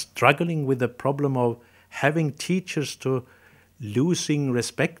 we are struggling with the problem of having teachers to losing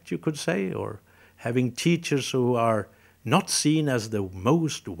respect, you could say, or having teachers who are not seen as the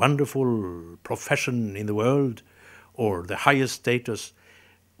most wonderful profession in the world or the highest status.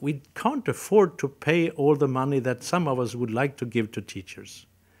 We can't afford to pay all the money that some of us would like to give to teachers.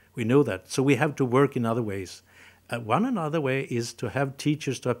 We know that. So we have to work in other ways. One another way is to have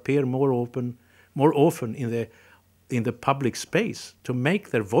teachers to appear more often in the public space, to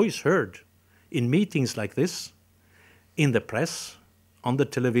make their voice heard in meetings like this, in the press, on the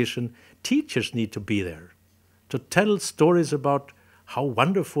television. Teachers need to be there to tell stories about how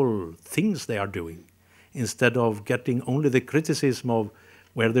wonderful things they are doing, instead of getting only the criticism of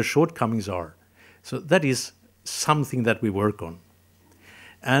where their shortcomings are. So that is something that we work on.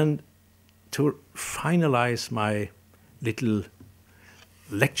 And to finalize my little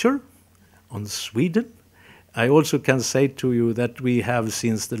lecture on Sweden, I also can say to you that we have,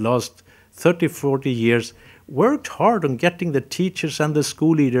 since the last 30, 40 years, worked hard on getting the teachers and the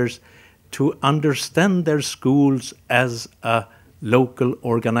school leaders to understand their schools as a local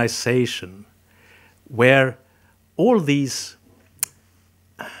organization, where all these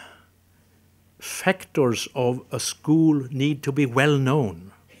factors of a school need to be well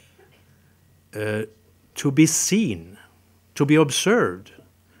known, to be seen, to be observed,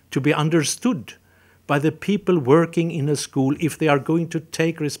 to be understood by the people working in a school if they are going to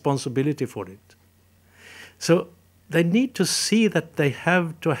take responsibility for it. So they need to see that they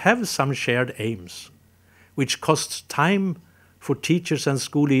have to have some shared aims, which costs time for teachers and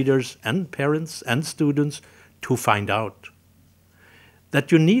school leaders and parents and students to find out.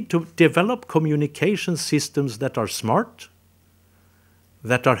 That you need to develop communication systems that are smart,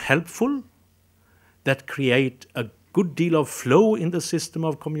 that are helpful, that create a good deal of flow in the system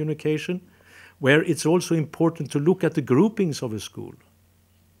of communication, where it's also important to look at the groupings of a school.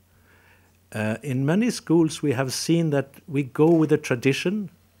 In many schools, we have seen that we go with a tradition.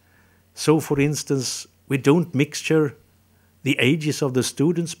 So, for instance, we don't mixture the ages of the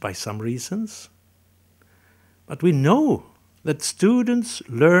students by some reasons. But we know that students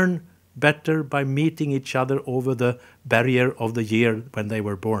learn better by meeting each other over the barrier of the year when they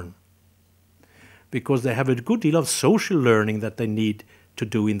were born, because they have a good deal of social learning that they need to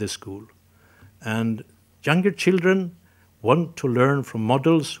do in the school. And younger children want to learn from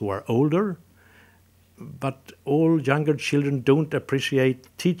models who are older, but all younger children don't appreciate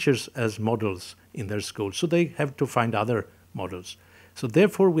teachers as models in their school, so they have to find other models. So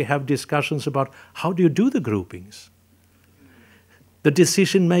therefore we have discussions about how do you do the groupings. The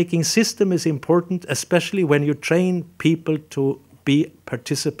decision-making system is important, especially when you train people to be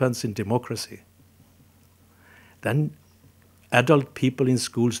participants in democracy. Then adult people in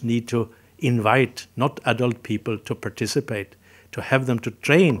schools need to invite not adult people to participate, to have them to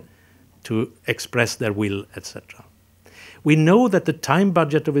train, to express their will, etc. We know that the time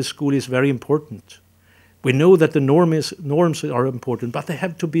budget of a school is very important. We know that the norms are important, but they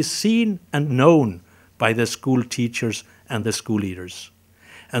have to be seen and known by the school teachers and the school leaders.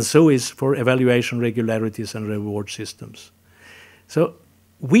 And so is for evaluation regularities and reward systems. So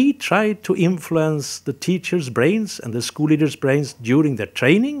we try to influence the teachers' brains and the school leaders' brains during their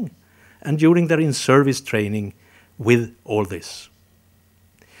training and during their in-service training with all this.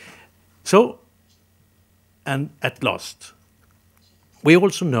 So, and at last, we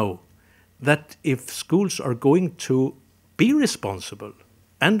also know that if schools are going to be responsible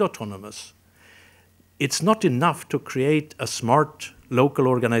and autonomous, it's not enough to create a smart local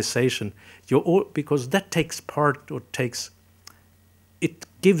organization, because that it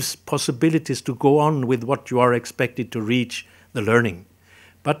gives possibilities to go on with what you are expected to reach, the learning.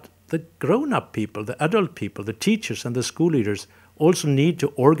 But the grown-up people, the adult people, the teachers and the school leaders also need to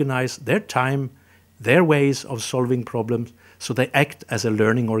organize their time, their ways of solving problems, so they act as a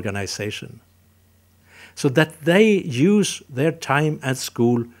learning organization. So that they use their time at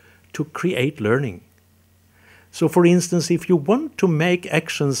school to create learning. So for instance, if you want to make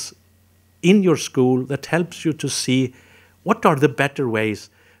actions in your school that helps you to see what are the better ways,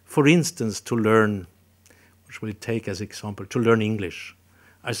 for instance, to learn, which we'll take as example, to learn English.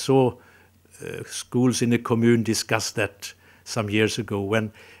 I saw schools in the commune discuss that some years ago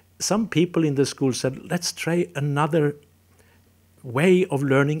when some people in the school said, let's try another way of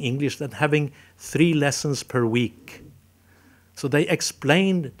learning English than having 3 lessons per week. So they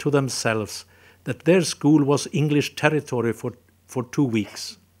explained to themselves that their school was English territory for 2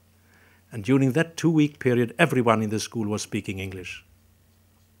 weeks. And during that 2-week period, everyone in the school was speaking English.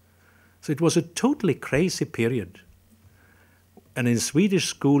 So it was a totally crazy period. And in Swedish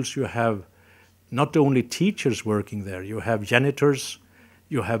schools, you have not only teachers working there, you have janitors,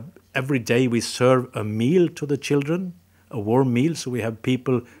 you have every day we serve a meal to the children, a warm meal, so we have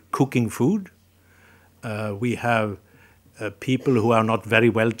people cooking food. We have people who are not very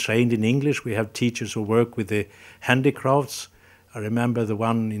well trained in English. We have teachers who work with the handicrafts. I remember the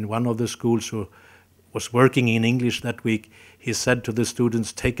one in one of the schools who was working in English that week. He said to the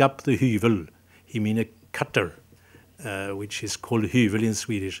students, take up the hyvel. He mean a cutter, which is called hyvel in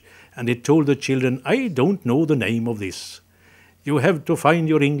Swedish. And he told the children, I don't know the name of this. You have to find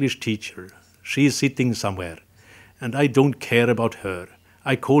your English teacher. She is sitting somewhere. And I don't care about her.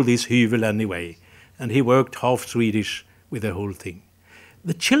 I call this hyvel anyway. And he worked half Swedish with the whole thing.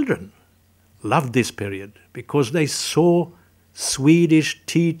 The children loved this period because they saw Swedish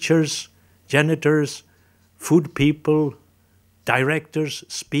teachers, janitors, food people, directors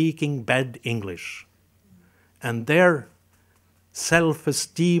speaking bad English. And their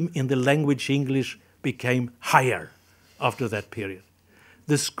self-esteem in the language English became higher after that period.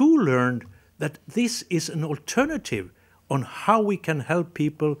 The school learned that this is an alternative on how we can help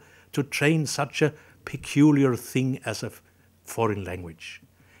people to train such a peculiar thing as a foreign language,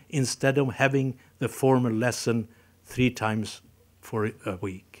 instead of having the formal lesson 3 times for a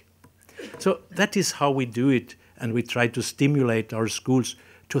week. So that is how we do it, and we try to stimulate our schools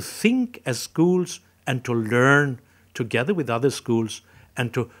to think as schools and to learn together with other schools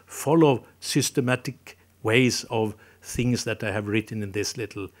and to follow systematic ways of things that I have written in this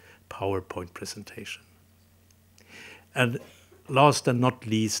little PowerPoint presentation. And last and not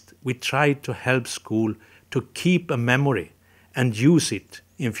least, we try to help school to keep a memory and use it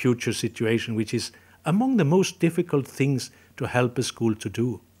in future situations, which is among the most difficult things to help a school to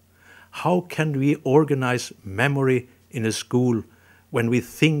do. How can we organize memory in a school when we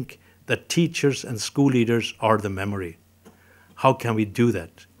think that teachers and school leaders are the memory? How can we do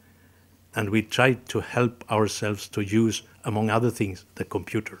that? And we try to help ourselves to use, among other things, the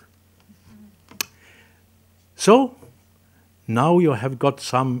computer. So, now you have got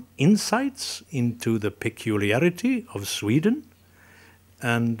some insights into the peculiarity of Sweden.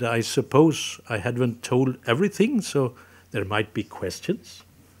 And I suppose I haven't told everything, so there might be questions.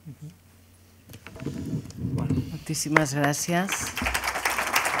 Moltíssimes gràcies.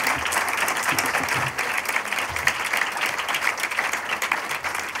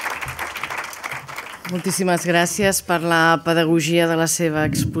 Moltíssimes gràcies per la pedagogia de la seva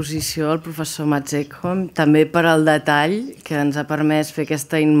exposició al professor Ekholm, també per al detall que ens ha permès fer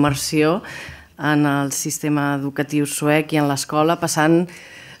aquesta immersió en el sistema educatiu suec i en l'escola, passant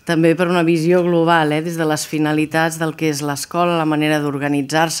també per una visió global, des de les finalitats del que és l'escola, la manera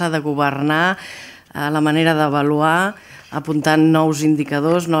d'organitzar-se, de governar, la manera d'avaluar, apuntant nous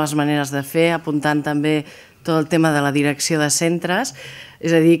indicadors, noves maneres de fer, apuntant també tot el tema de la direcció de centres.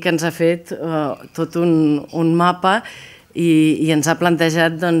 És a dir, que ens ha fet tot un mapa i ens ha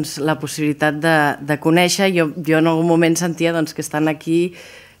plantejat la possibilitat de conèixer. Jo en algun moment sentia que estant aquí,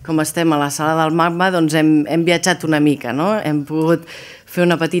 com estem a la sala del mapa, hem viatjat una mica, hem pogut fer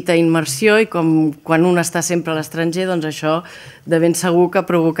una petita immersió i com quan un està sempre a l'estranger, això de ben segur que ha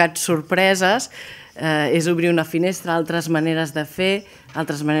provocat sorpreses, és obrir una finestra, altres maneres de fer,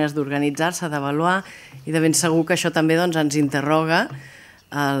 altres maneres d'organitzar-se, d'avaluar, i de ben segur que això també ens interroga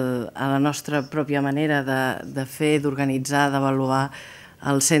a la nostra pròpia manera de fer, d'organitzar, d'avaluar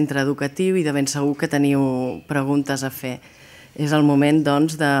el centre educatiu, i de ben segur que teniu preguntes a fer. És el moment,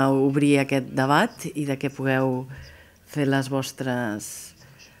 d'obrir aquest debat i de que pugueu fer les vostres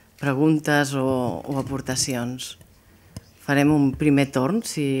preguntes o aportacions. Farem un primer torn,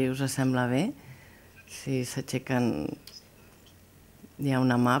 si us sembla bé. Si s'aixequen... Hi ha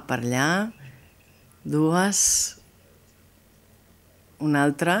una mà per allà, dues... una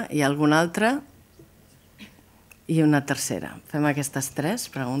altra, hi ha alguna altra? I una tercera. Fem aquestes 3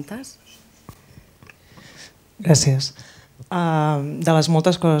 preguntes. Gràcies. De les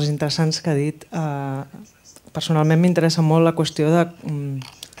moltes coses interessants que ha dit, personalment m'interessa molt la qüestió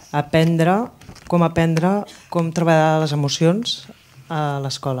d'aprendre, com treballar les emocions a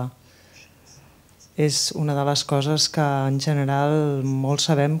l'escola. És una de les coses que en general molts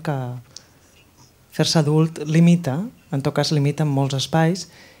sabem que fer-se adult limita, en tot cas limita en molts espais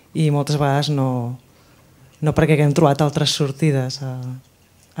i moltes vegades no perquè hem trobat altres sortides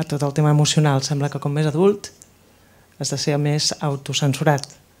a tot el tema emocional. Sembla que com més adult has de ser més autocensurat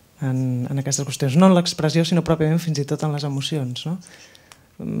en aquestes qüestions, no en l'expressió sinó pròpiament fins i tot en les emocions.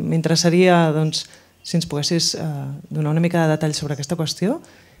 M'interessaria si ens poguessis donar una mica de detall sobre aquesta qüestió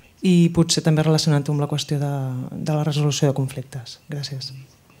i potser també relacionant-ho amb la qüestió de la resolució de conflictes. Gràcies.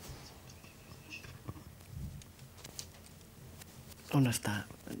 On està?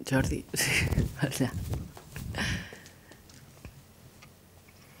 Jordi, sí, allà.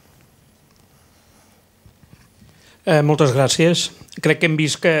 Moltes gràcies. Crec que hem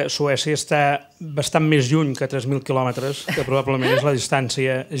vist que Suècia està bastant més lluny que 3.000 quilòmetres, que probablement és la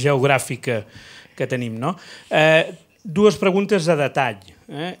distància geogràfica que tenim. No? Dues preguntes de detall,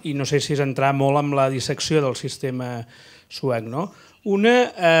 i no sé si és entrar molt amb la dissecció del sistema suec. No? Una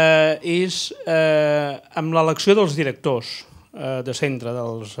és amb l'elecció dels directors de centre,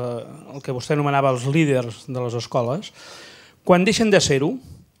 el que vostè anomenava els líders de les escoles. Quan deixen de ser-ho,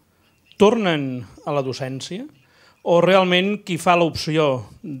 tornen a la docència? O realment qui fa l'opció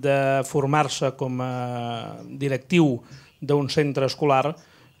de formar-se com a directiu d'un centre escolar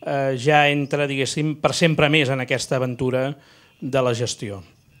ja entra, diguéssim, per sempre més en aquesta aventura de la gestió.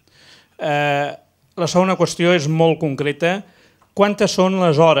 La segona qüestió és molt concreta. Quantes són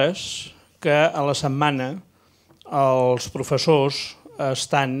les hores que a la setmana els professors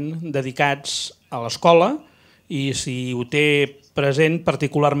estan dedicats a l'escola i si ho té present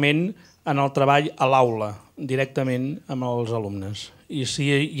particularment en el treball a l'aula, directament amb els alumnes. I si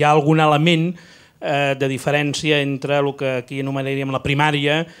hi ha algun element de diferència entre el que aquí anomenaríem la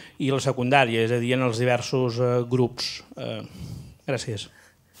primària i la secundària, és a dir, en els diversos grups. Gràcies.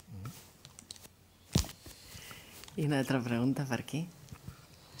 I una altra pregunta per aquí.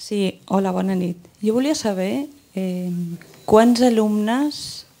 Sí, hola, bona nit. Jo volia saber quants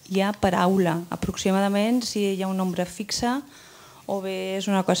alumnes hi ha per aula, aproximadament, si hi ha un nombre fixe o bé és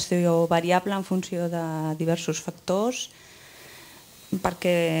una qüestió variable en funció de diversos factors,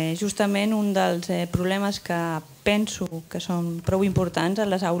 perquè justament un dels problemes que penso que són prou importants a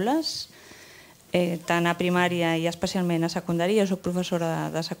les aules, tant a primària i especialment a secundària, jo soc professora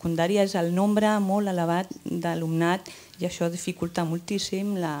de secundària, és el nombre molt elevat d'alumnat i això dificulta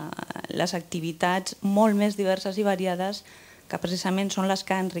moltíssim les activitats molt més diverses i variades que precisament són les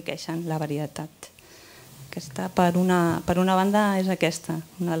que enriqueixen la varietat. Aquesta, per una banda, és aquesta,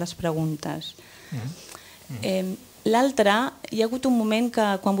 una de les preguntes. L'altra, hi ha hagut un moment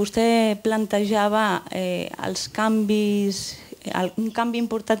que quan vostè plantejava els canvis, un canvi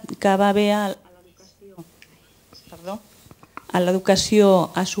important que va haver a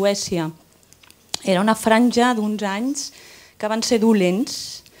l'educació a Suècia, era una franja d'uns anys que van ser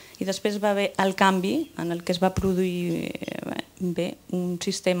dolents i després va haver el canvi en el que es va produir un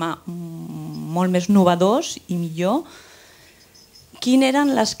sistema molt més innovadors i millor. Quines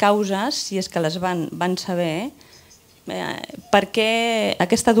eren les causes, si és que les van saber, per què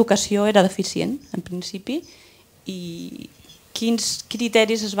aquesta educació era deficient, en principi, i quins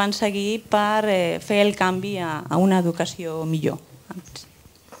criteris es van seguir per fer el canvi a una educació millor.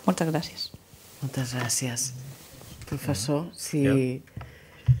 Moltes gràcies. Moltes gràcies. Professor,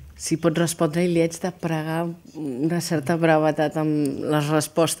 si pot respondre, i li haig de pregar una certa brevetat amb les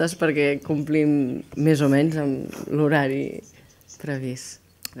respostes perquè complim més o menys amb l'horari previst.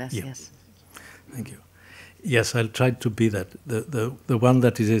 Gràcies. Thank you. Yes, I'll try to be that. The one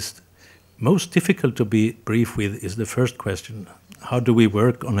that is most difficult to be brief with is the first question. How do we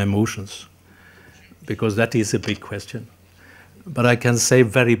work on emotions? Because that is a big question. But I can say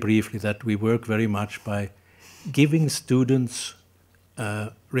very briefly that we work very much by giving students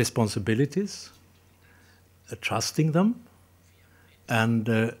responsibilities, trusting them,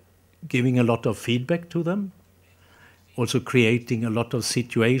 and giving a lot of feedback to them. Also creating a lot of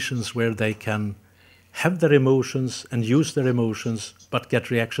situations where they can have their emotions and use their emotions, but get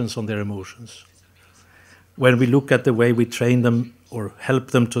reactions on their emotions. When we look at the way we train them or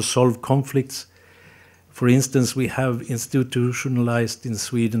help them to solve conflicts, for instance, we have institutionalized in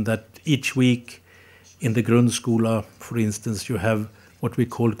Sweden that each week in the grundskola, for instance, you have what we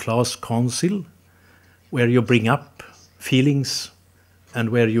call class council, where you bring up feelings and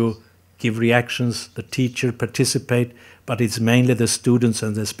where you give reactions, the teacher participate, but it's mainly the students,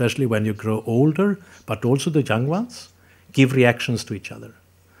 and especially when you grow older, but also the young ones, give reactions to each other.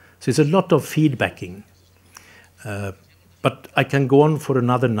 So it's a lot of feedbacking. But I can go on for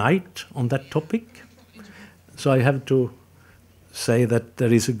another night on that topic. So I have to say that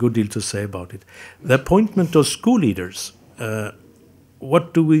there is a good deal to say about it. The appointment of school leaders,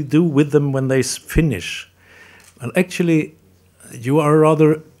 what do we do with them when they finish? Well, actually, you are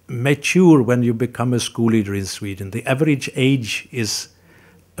rather mature when you become a school leader in Sweden. The average age is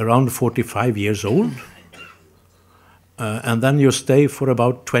around 45 years old. And then you stay for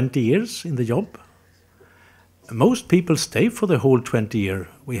about 20 years in the job. Most people stay for the whole 20 years.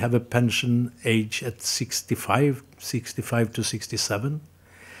 We have a pension age at 65 to 67.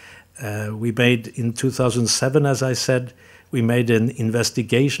 We made in 2007, as I said, we made an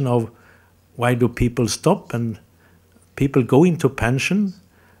investigation of why do people stop, and people go into pension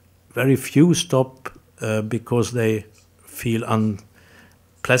very few stop because they feel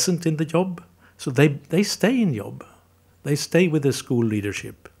unpleasant in the job. So they stay in job. They stay with the school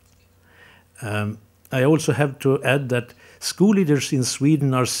leadership. I also have to add that school leaders in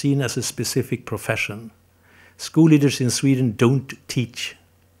Sweden are seen as a specific profession. School leaders in Sweden don't teach.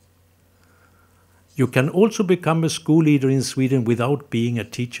 You can also become a school leader in Sweden without being a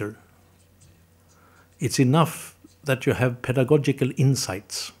teacher. It's enough that you have pedagogical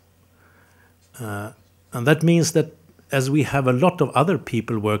insights. And that means that as we have a lot of other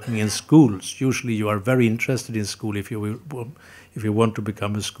people working in schools, usually you are very interested in school if you want to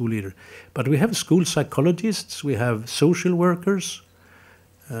become a school leader. But we have school psychologists, we have social workers,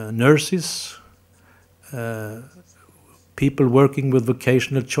 nurses, people working with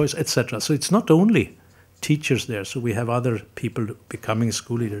vocational choice, etc. So it's not only teachers there, so we have other people becoming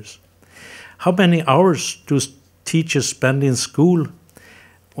school leaders. How many hours do teachers spend in school?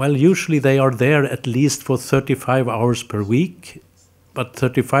 Well, usually they are there at least for 35 hours per week, but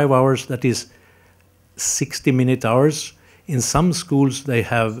 35 hours, that is 60-minute hours. In some schools, they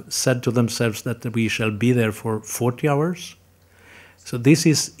have said to themselves that we shall be there for 40 hours. So this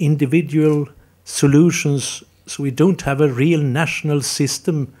is individual solutions, so we don't have a real national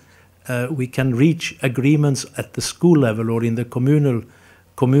system. We can reach agreements at the school level or in the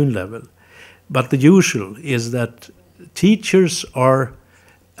commune level. But the usual is that teachers are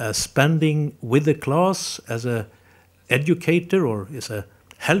spending with the class as an educator or as a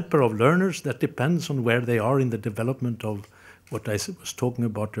helper of learners. That depends on where they are in the development of what I was talking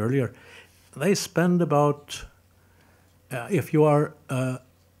about earlier. They spend about, if you are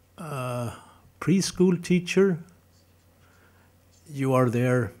a preschool teacher, you are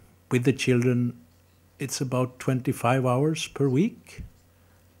there with the children, it's about 25 hours per week,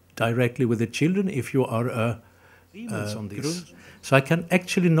 directly with the children, if you are a on this. So I can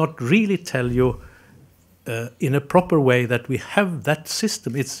actually not really tell you in a proper way that we have that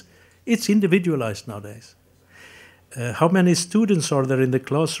system. It's individualized nowadays. How many students are there in the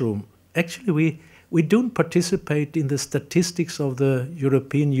classroom? Actually, we don't participate in the statistics of the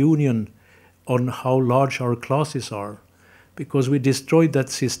European Union on how large our classes are, because we destroyed that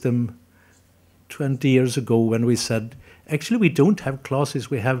system 20 years ago when we said, actually we don't have classes,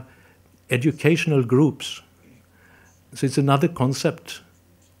 we have educational groups. So it's another concept,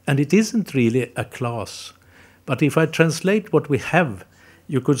 and it isn't really a class. But if I translate what we have,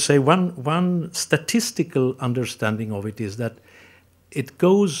 you could say one statistical understanding of it is that it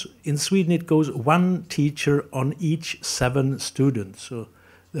goes, in Sweden it goes 1 teacher on each 7 students. So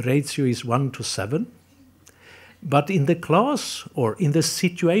the ratio is 1 to 7. But in the class or in the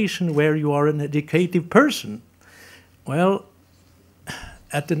situation where you are an educated person, well,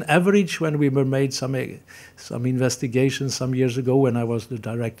 at an average, when we were made some investigations some years ago when I was the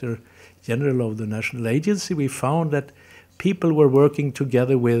Director General of the National Agency, we found that people were working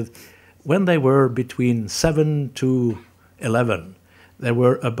together with, when they were between 7 to 11, there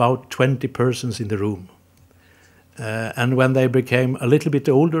were about 20 persons in the room. And when they became a little bit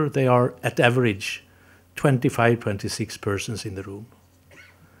older, they are at average 25, 26 persons in the room.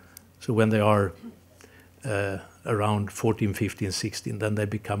 So when they are around 14, 15, 16, then they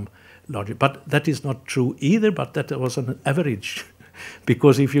become larger. But that is not true either, but that was an average.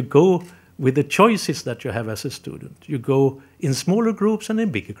 Because if you go with the choices that you have as a student, you go in smaller groups and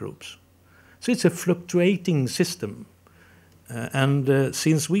in bigger groups. So it's a fluctuating system. And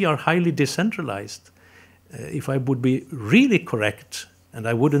since we are highly decentralized, if I would be really correct, and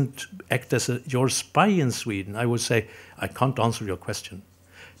I wouldn't act as your spy in Sweden, I would say, I can't answer your question,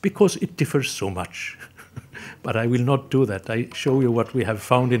 because it differs so much. But I will not do that. I show you what we have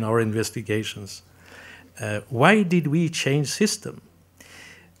found in our investigations. Why did we change system?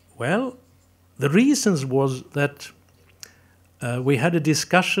 Well, the reasons was that we had a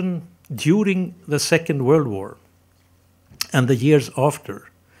discussion during the Second World War and the years after,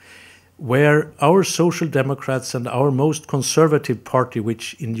 where our Social Democrats and our most conservative party,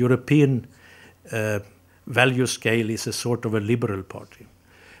 which in European value scale is a sort of a liberal party,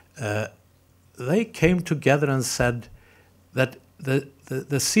 they came together and said that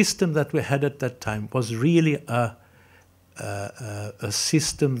the system that we had at that time was really a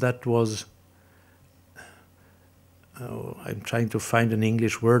system that was, I'm trying to find an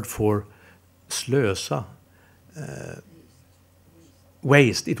English word for slösa,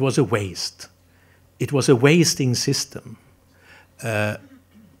 waste. It was a waste. It was a wasting system.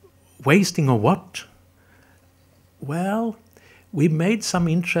 Wasting of what? Well, we made some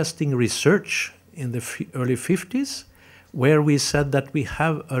interesting research in the early 50s where we said that we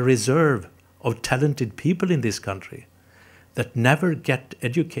have a reserve of talented people in this country. that never get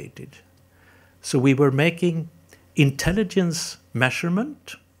educated. So we were making intelligence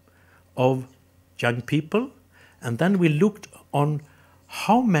measurement of young people, and then we looked on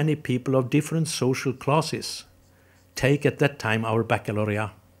how many people of different social classes take at that time our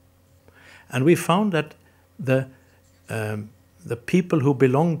baccalaureate. And we found that the people who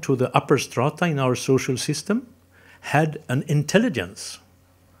belonged to the upper strata in our social system had an intelligence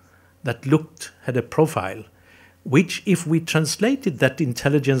that had a profile, which if we translated that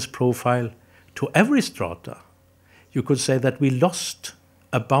intelligence profile to every strata, you could say that we lost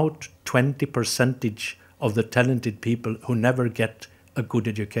about 20% of the talented people who never get a good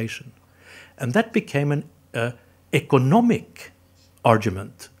education. And that became an economic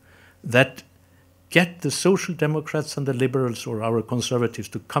argument that get the Social Democrats and the Liberals or our Conservatives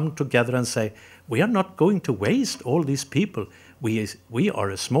to come together and say, we are not going to waste all these people. We are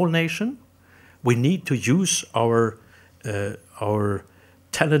a small nation. We need to use our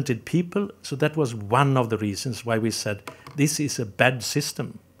talented people. So that was one of the reasons why we said this is a bad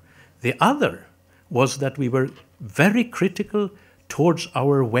system. The other was that we were very critical towards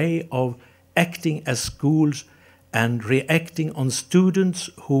our way of acting as schools and reacting on students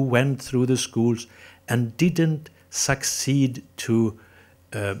who went through the schools and didn't succeed to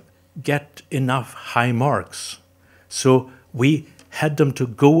get enough high marks. So we had them to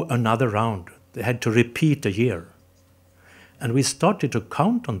go another round. They had to repeat a year. And we started to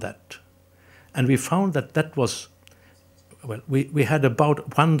count on that. And we found that that was, well, we had about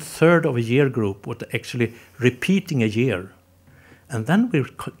 1/3 of a year group was actually repeating a year. And then we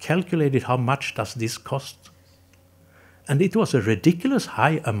calculated how much does this cost. And it was a ridiculous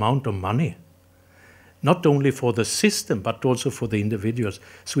high amount of money, not only for the system, but also for the individuals.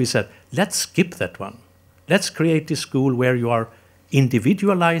 So we said, let's skip that one. Let's create a school where you are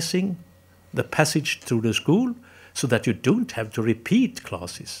individualizing the passage through the school so that you don't have to repeat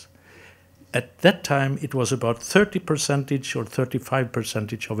classes. At that time, it was about 30% or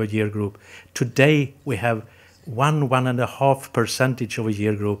 35% of a year group. Today, we have 1.5% of a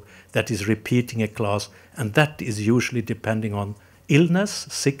year group that is repeating a class, and that is usually depending on illness,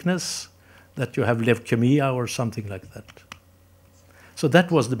 sickness, that you have leukemia or something like that. So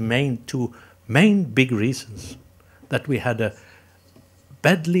that was the two main big reasons that we had a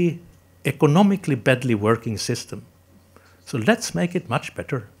economically badly working system. So let's make it much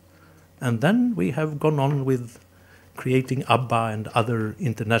better. And then we have gone on with creating ABBA and other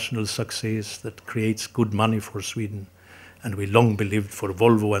international success that creates good money for Sweden. And we long believed for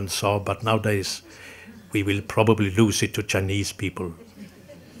Volvo and Saab, but nowadays we will probably lose it to Chinese people.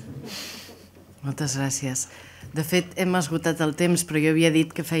 Moltes gràcies. De fet, hem esgotat el temps, però jo havia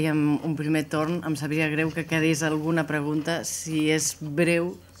dit que fèiem un primer torn. Em sabria greu que quedés alguna pregunta. Si és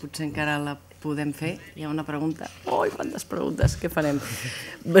breu, potser encara la podem fer. Hi ha una pregunta? Ui, quantes preguntes, què farem?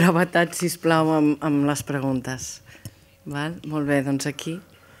 Brevetat, sisplau, amb les preguntes. Val? Molt bé, doncs aquí.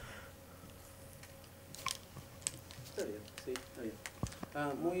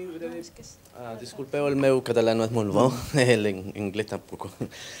 Muy breve. Disculpeu, el meu català no és molt bo, l'inglés tampoco.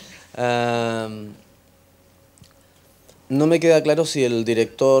 No me queda claro si el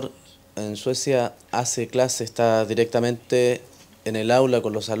director en Suecia hace clase, está directamente en el aula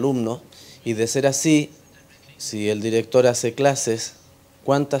con los alumnos, y de ser así, si el director hace clases,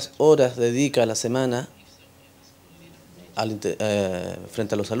 ¿cuántas horas dedica a la semana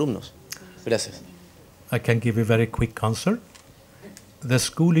frente a los alumnos? Gracias. I can give a very quick answer. The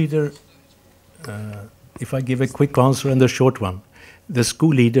school leader, if I give a quick answer and a short one, the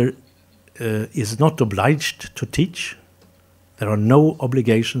school leader is not obliged to teach. There are no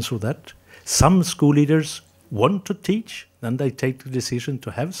obligations for that. Some school leaders want to teach, then they take the decision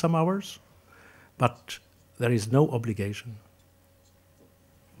to have some hours, but there is no obligation.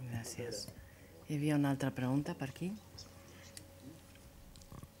 Gràcies. Hi havia una altra pregunta per aquí?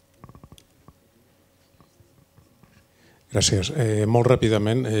 Gràcies. Molt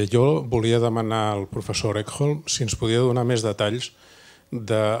ràpidament, jo volia demanar al professor Ekholm si ens podia donar més detalls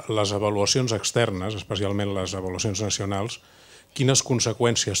de les avaluacions externes, especialment les avaluacions nacionals, quines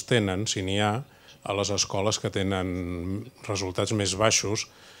conseqüències tenen, si n'hi ha, a les escoles que tenen resultats més baixos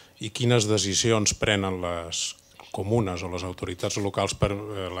i quines decisions prenen les comunes o les autoritats locals per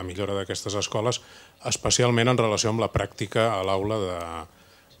la millora d'aquestes escoles, especialment en relació amb la pràctica a l'aula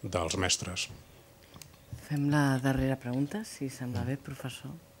dels mestres. Fem la darrera pregunta, si sembla bé,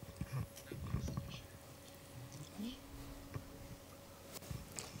 professor.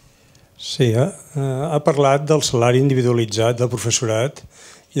 Sí, ha parlat del salari individualitzat del professorat.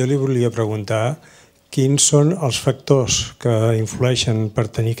 Jo li volia preguntar quins són els factors que influeixen per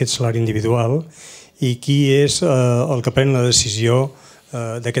tenir aquest salari individual i qui és el que pren la decisió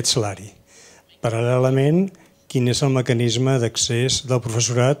d'aquest salari. Paral·lelament, quin és el mecanisme d'accés del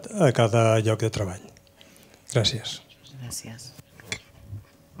professorat a cada lloc de treball. Gràcies. Gràcies.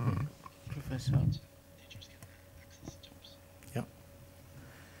 Professor. Yeah.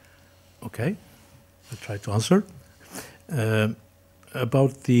 Okay, I'll try to answer.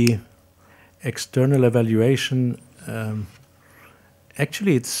 About the external evaluation,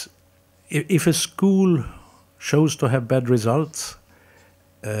 actually it's, if a school shows to have bad results,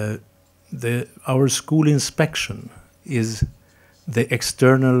 our school inspection is the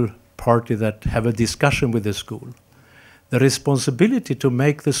external party that have a discussion with the school. The responsibility to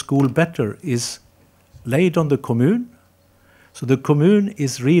make the school better is laid on the commune. So the commune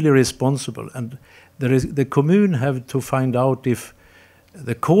is really responsible, and the commune have to find out if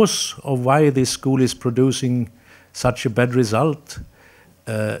the cause of why this school is producing such a bad result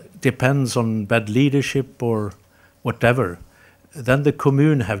depends on bad leadership or whatever. Then the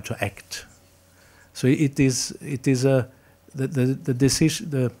commune have to act. So it is the decision,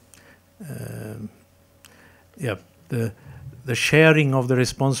 the sharing of the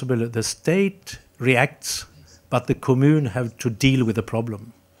responsibility. The state reacts, but the commune have to deal with the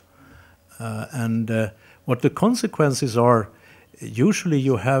problem. And what the consequences are, usually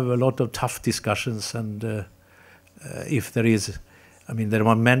you have a lot of tough discussions, and if there is, I mean,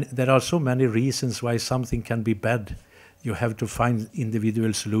 there are so many reasons why something can be bad. You have to find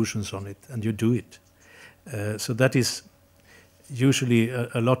individual solutions on it, and you do it. So that is usually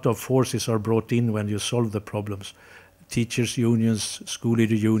a lot of forces are brought in when you solve the problems. Teachers' unions, school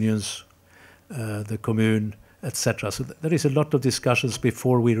leader unions, the commune, etc. So there is a lot of discussions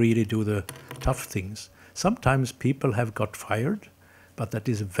before we really do the tough things. Sometimes people have got fired, but that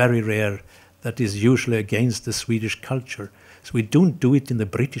is very rare. That is usually against the Swedish culture. So we don't do it in the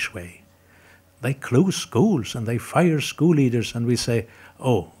British way. They close schools and they fire school leaders, and we say,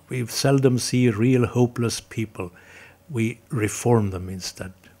 oh, we seldom see real hopeless people. We reform them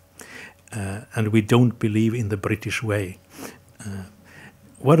instead. And we don't believe in the British way.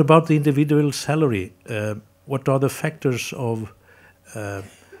 What about the individual salary? What are the factors of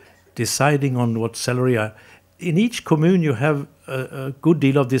deciding on what salary are? In each commune you have a good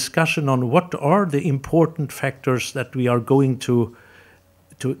deal of discussion on what are the important factors that we are going to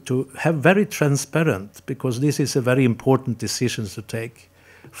have very transparent, because this is a very important decision to take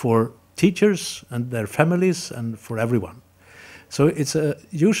for teachers and their families and for everyone. So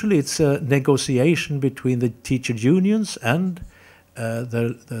usually it's a negotiation between the teacher unions and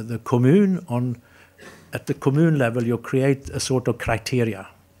the commune. At the commune level you create a sort of criteria.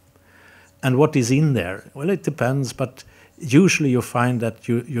 And what is in there? Well, it depends, but usually you find that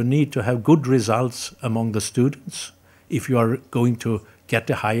you need to have good results among the students if you are going to get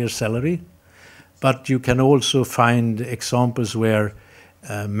a higher salary. But you can also find examples where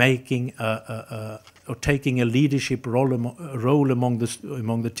making or taking a leadership role among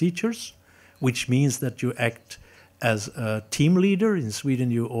the teachers, which means that you act as a team leader. In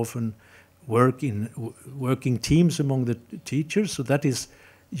Sweden, you often work in working teams among the teachers, so that is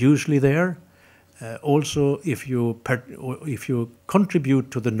usually there. Also, if you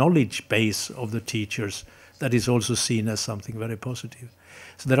contribute to the knowledge base of the teachers, that is also seen as something very positive.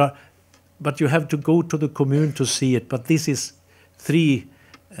 So but you have to go to the commune to see it. But this is three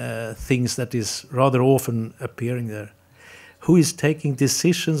things that is rather often appearing there. Who is taking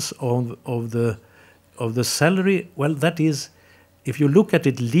decisions of the salary? Well, that is, if you look at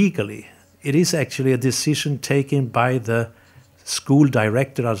it legally, it is actually a decision taken by the school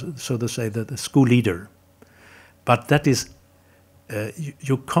director, so to say, the school leader. But that is,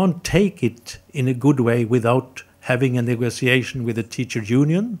 you can't take it in a good way without having a negotiation with the teacher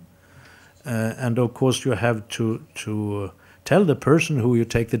union. And of course you have to tell the person who you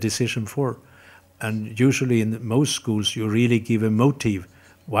take the decision for. And usually in most schools you really give a motive.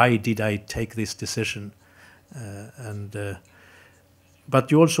 Why did I take this decision?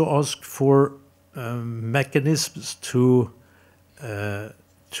 But you also ask for mechanisms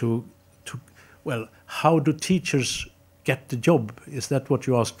well, how do teachers get the job? Is that what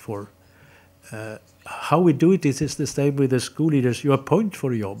you asked for? How we do it is the same with the school leaders. You appoint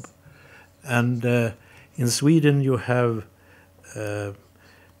for a job. And in Sweden you have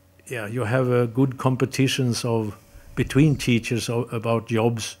good competitions between teachers about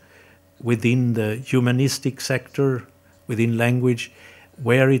jobs within the humanistic sector, within language,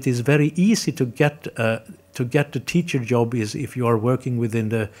 where it is very easy to get a teacher job is if you are working within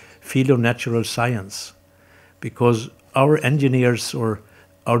the field of natural science, because our engineers or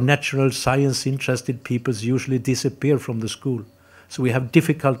our natural science interested people usually disappear from the school. So we have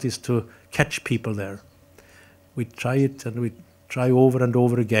difficulties to catch people there. We try it and we try over and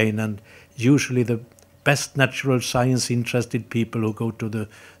over again, and usually the best natural science interested people who go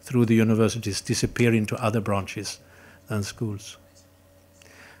through the universities disappear into other branches than schools.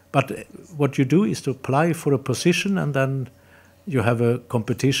 But what you do is to apply for a position, and then you have a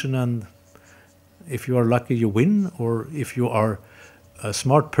competition, and if you are lucky you win, or if you are a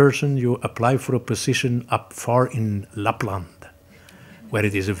smart person you apply for a position up far in Lapland, where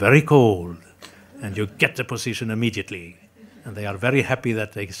it is very cold, and you get the position immediately, and they are very happy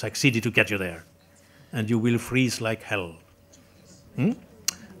that they succeeded to get you there, and you will freeze like hell.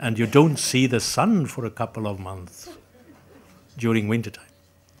 And you don't see the sun for a couple of months during wintertime.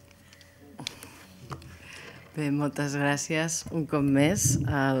 Bé, moltes gràcies un cop més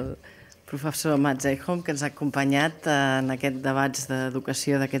al professor Ekholm, que ens ha acompanyat en aquest debats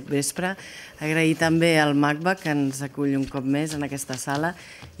d'educació d'aquest vespre. Agrair també al MACBA, que ens acull un cop més en aquesta sala,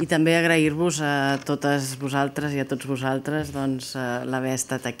 i també agrair-vos a totes vosaltres i a tots vosaltres l'haver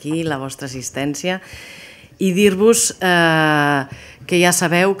estat aquí, la vostra assistència, i dir-vos que ja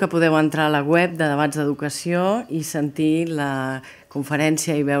sabeu que podeu entrar a la web de Debats d'Educació i sentir la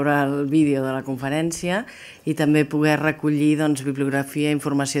conferència i veure el vídeo de la conferència, i també poder recollir bibliografia i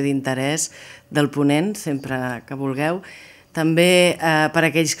informació d'interès del ponent, sempre que vulgueu. També, per a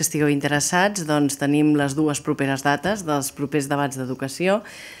aquells que estigueu interessats, tenim les dues properes dates dels propers debats d'educació.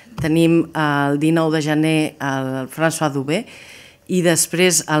 Tenim el 19 de gener el François Dubé i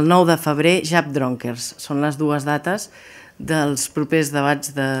després el 9 de febrer Jap Dronkers. Són les dues dates dels propers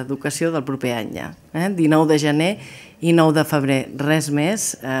debats d'educació del proper any ja. 19 de gener i 9 de febrer. Res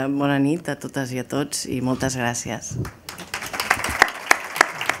més. Bona nit a totes i a tots i moltes gràcies.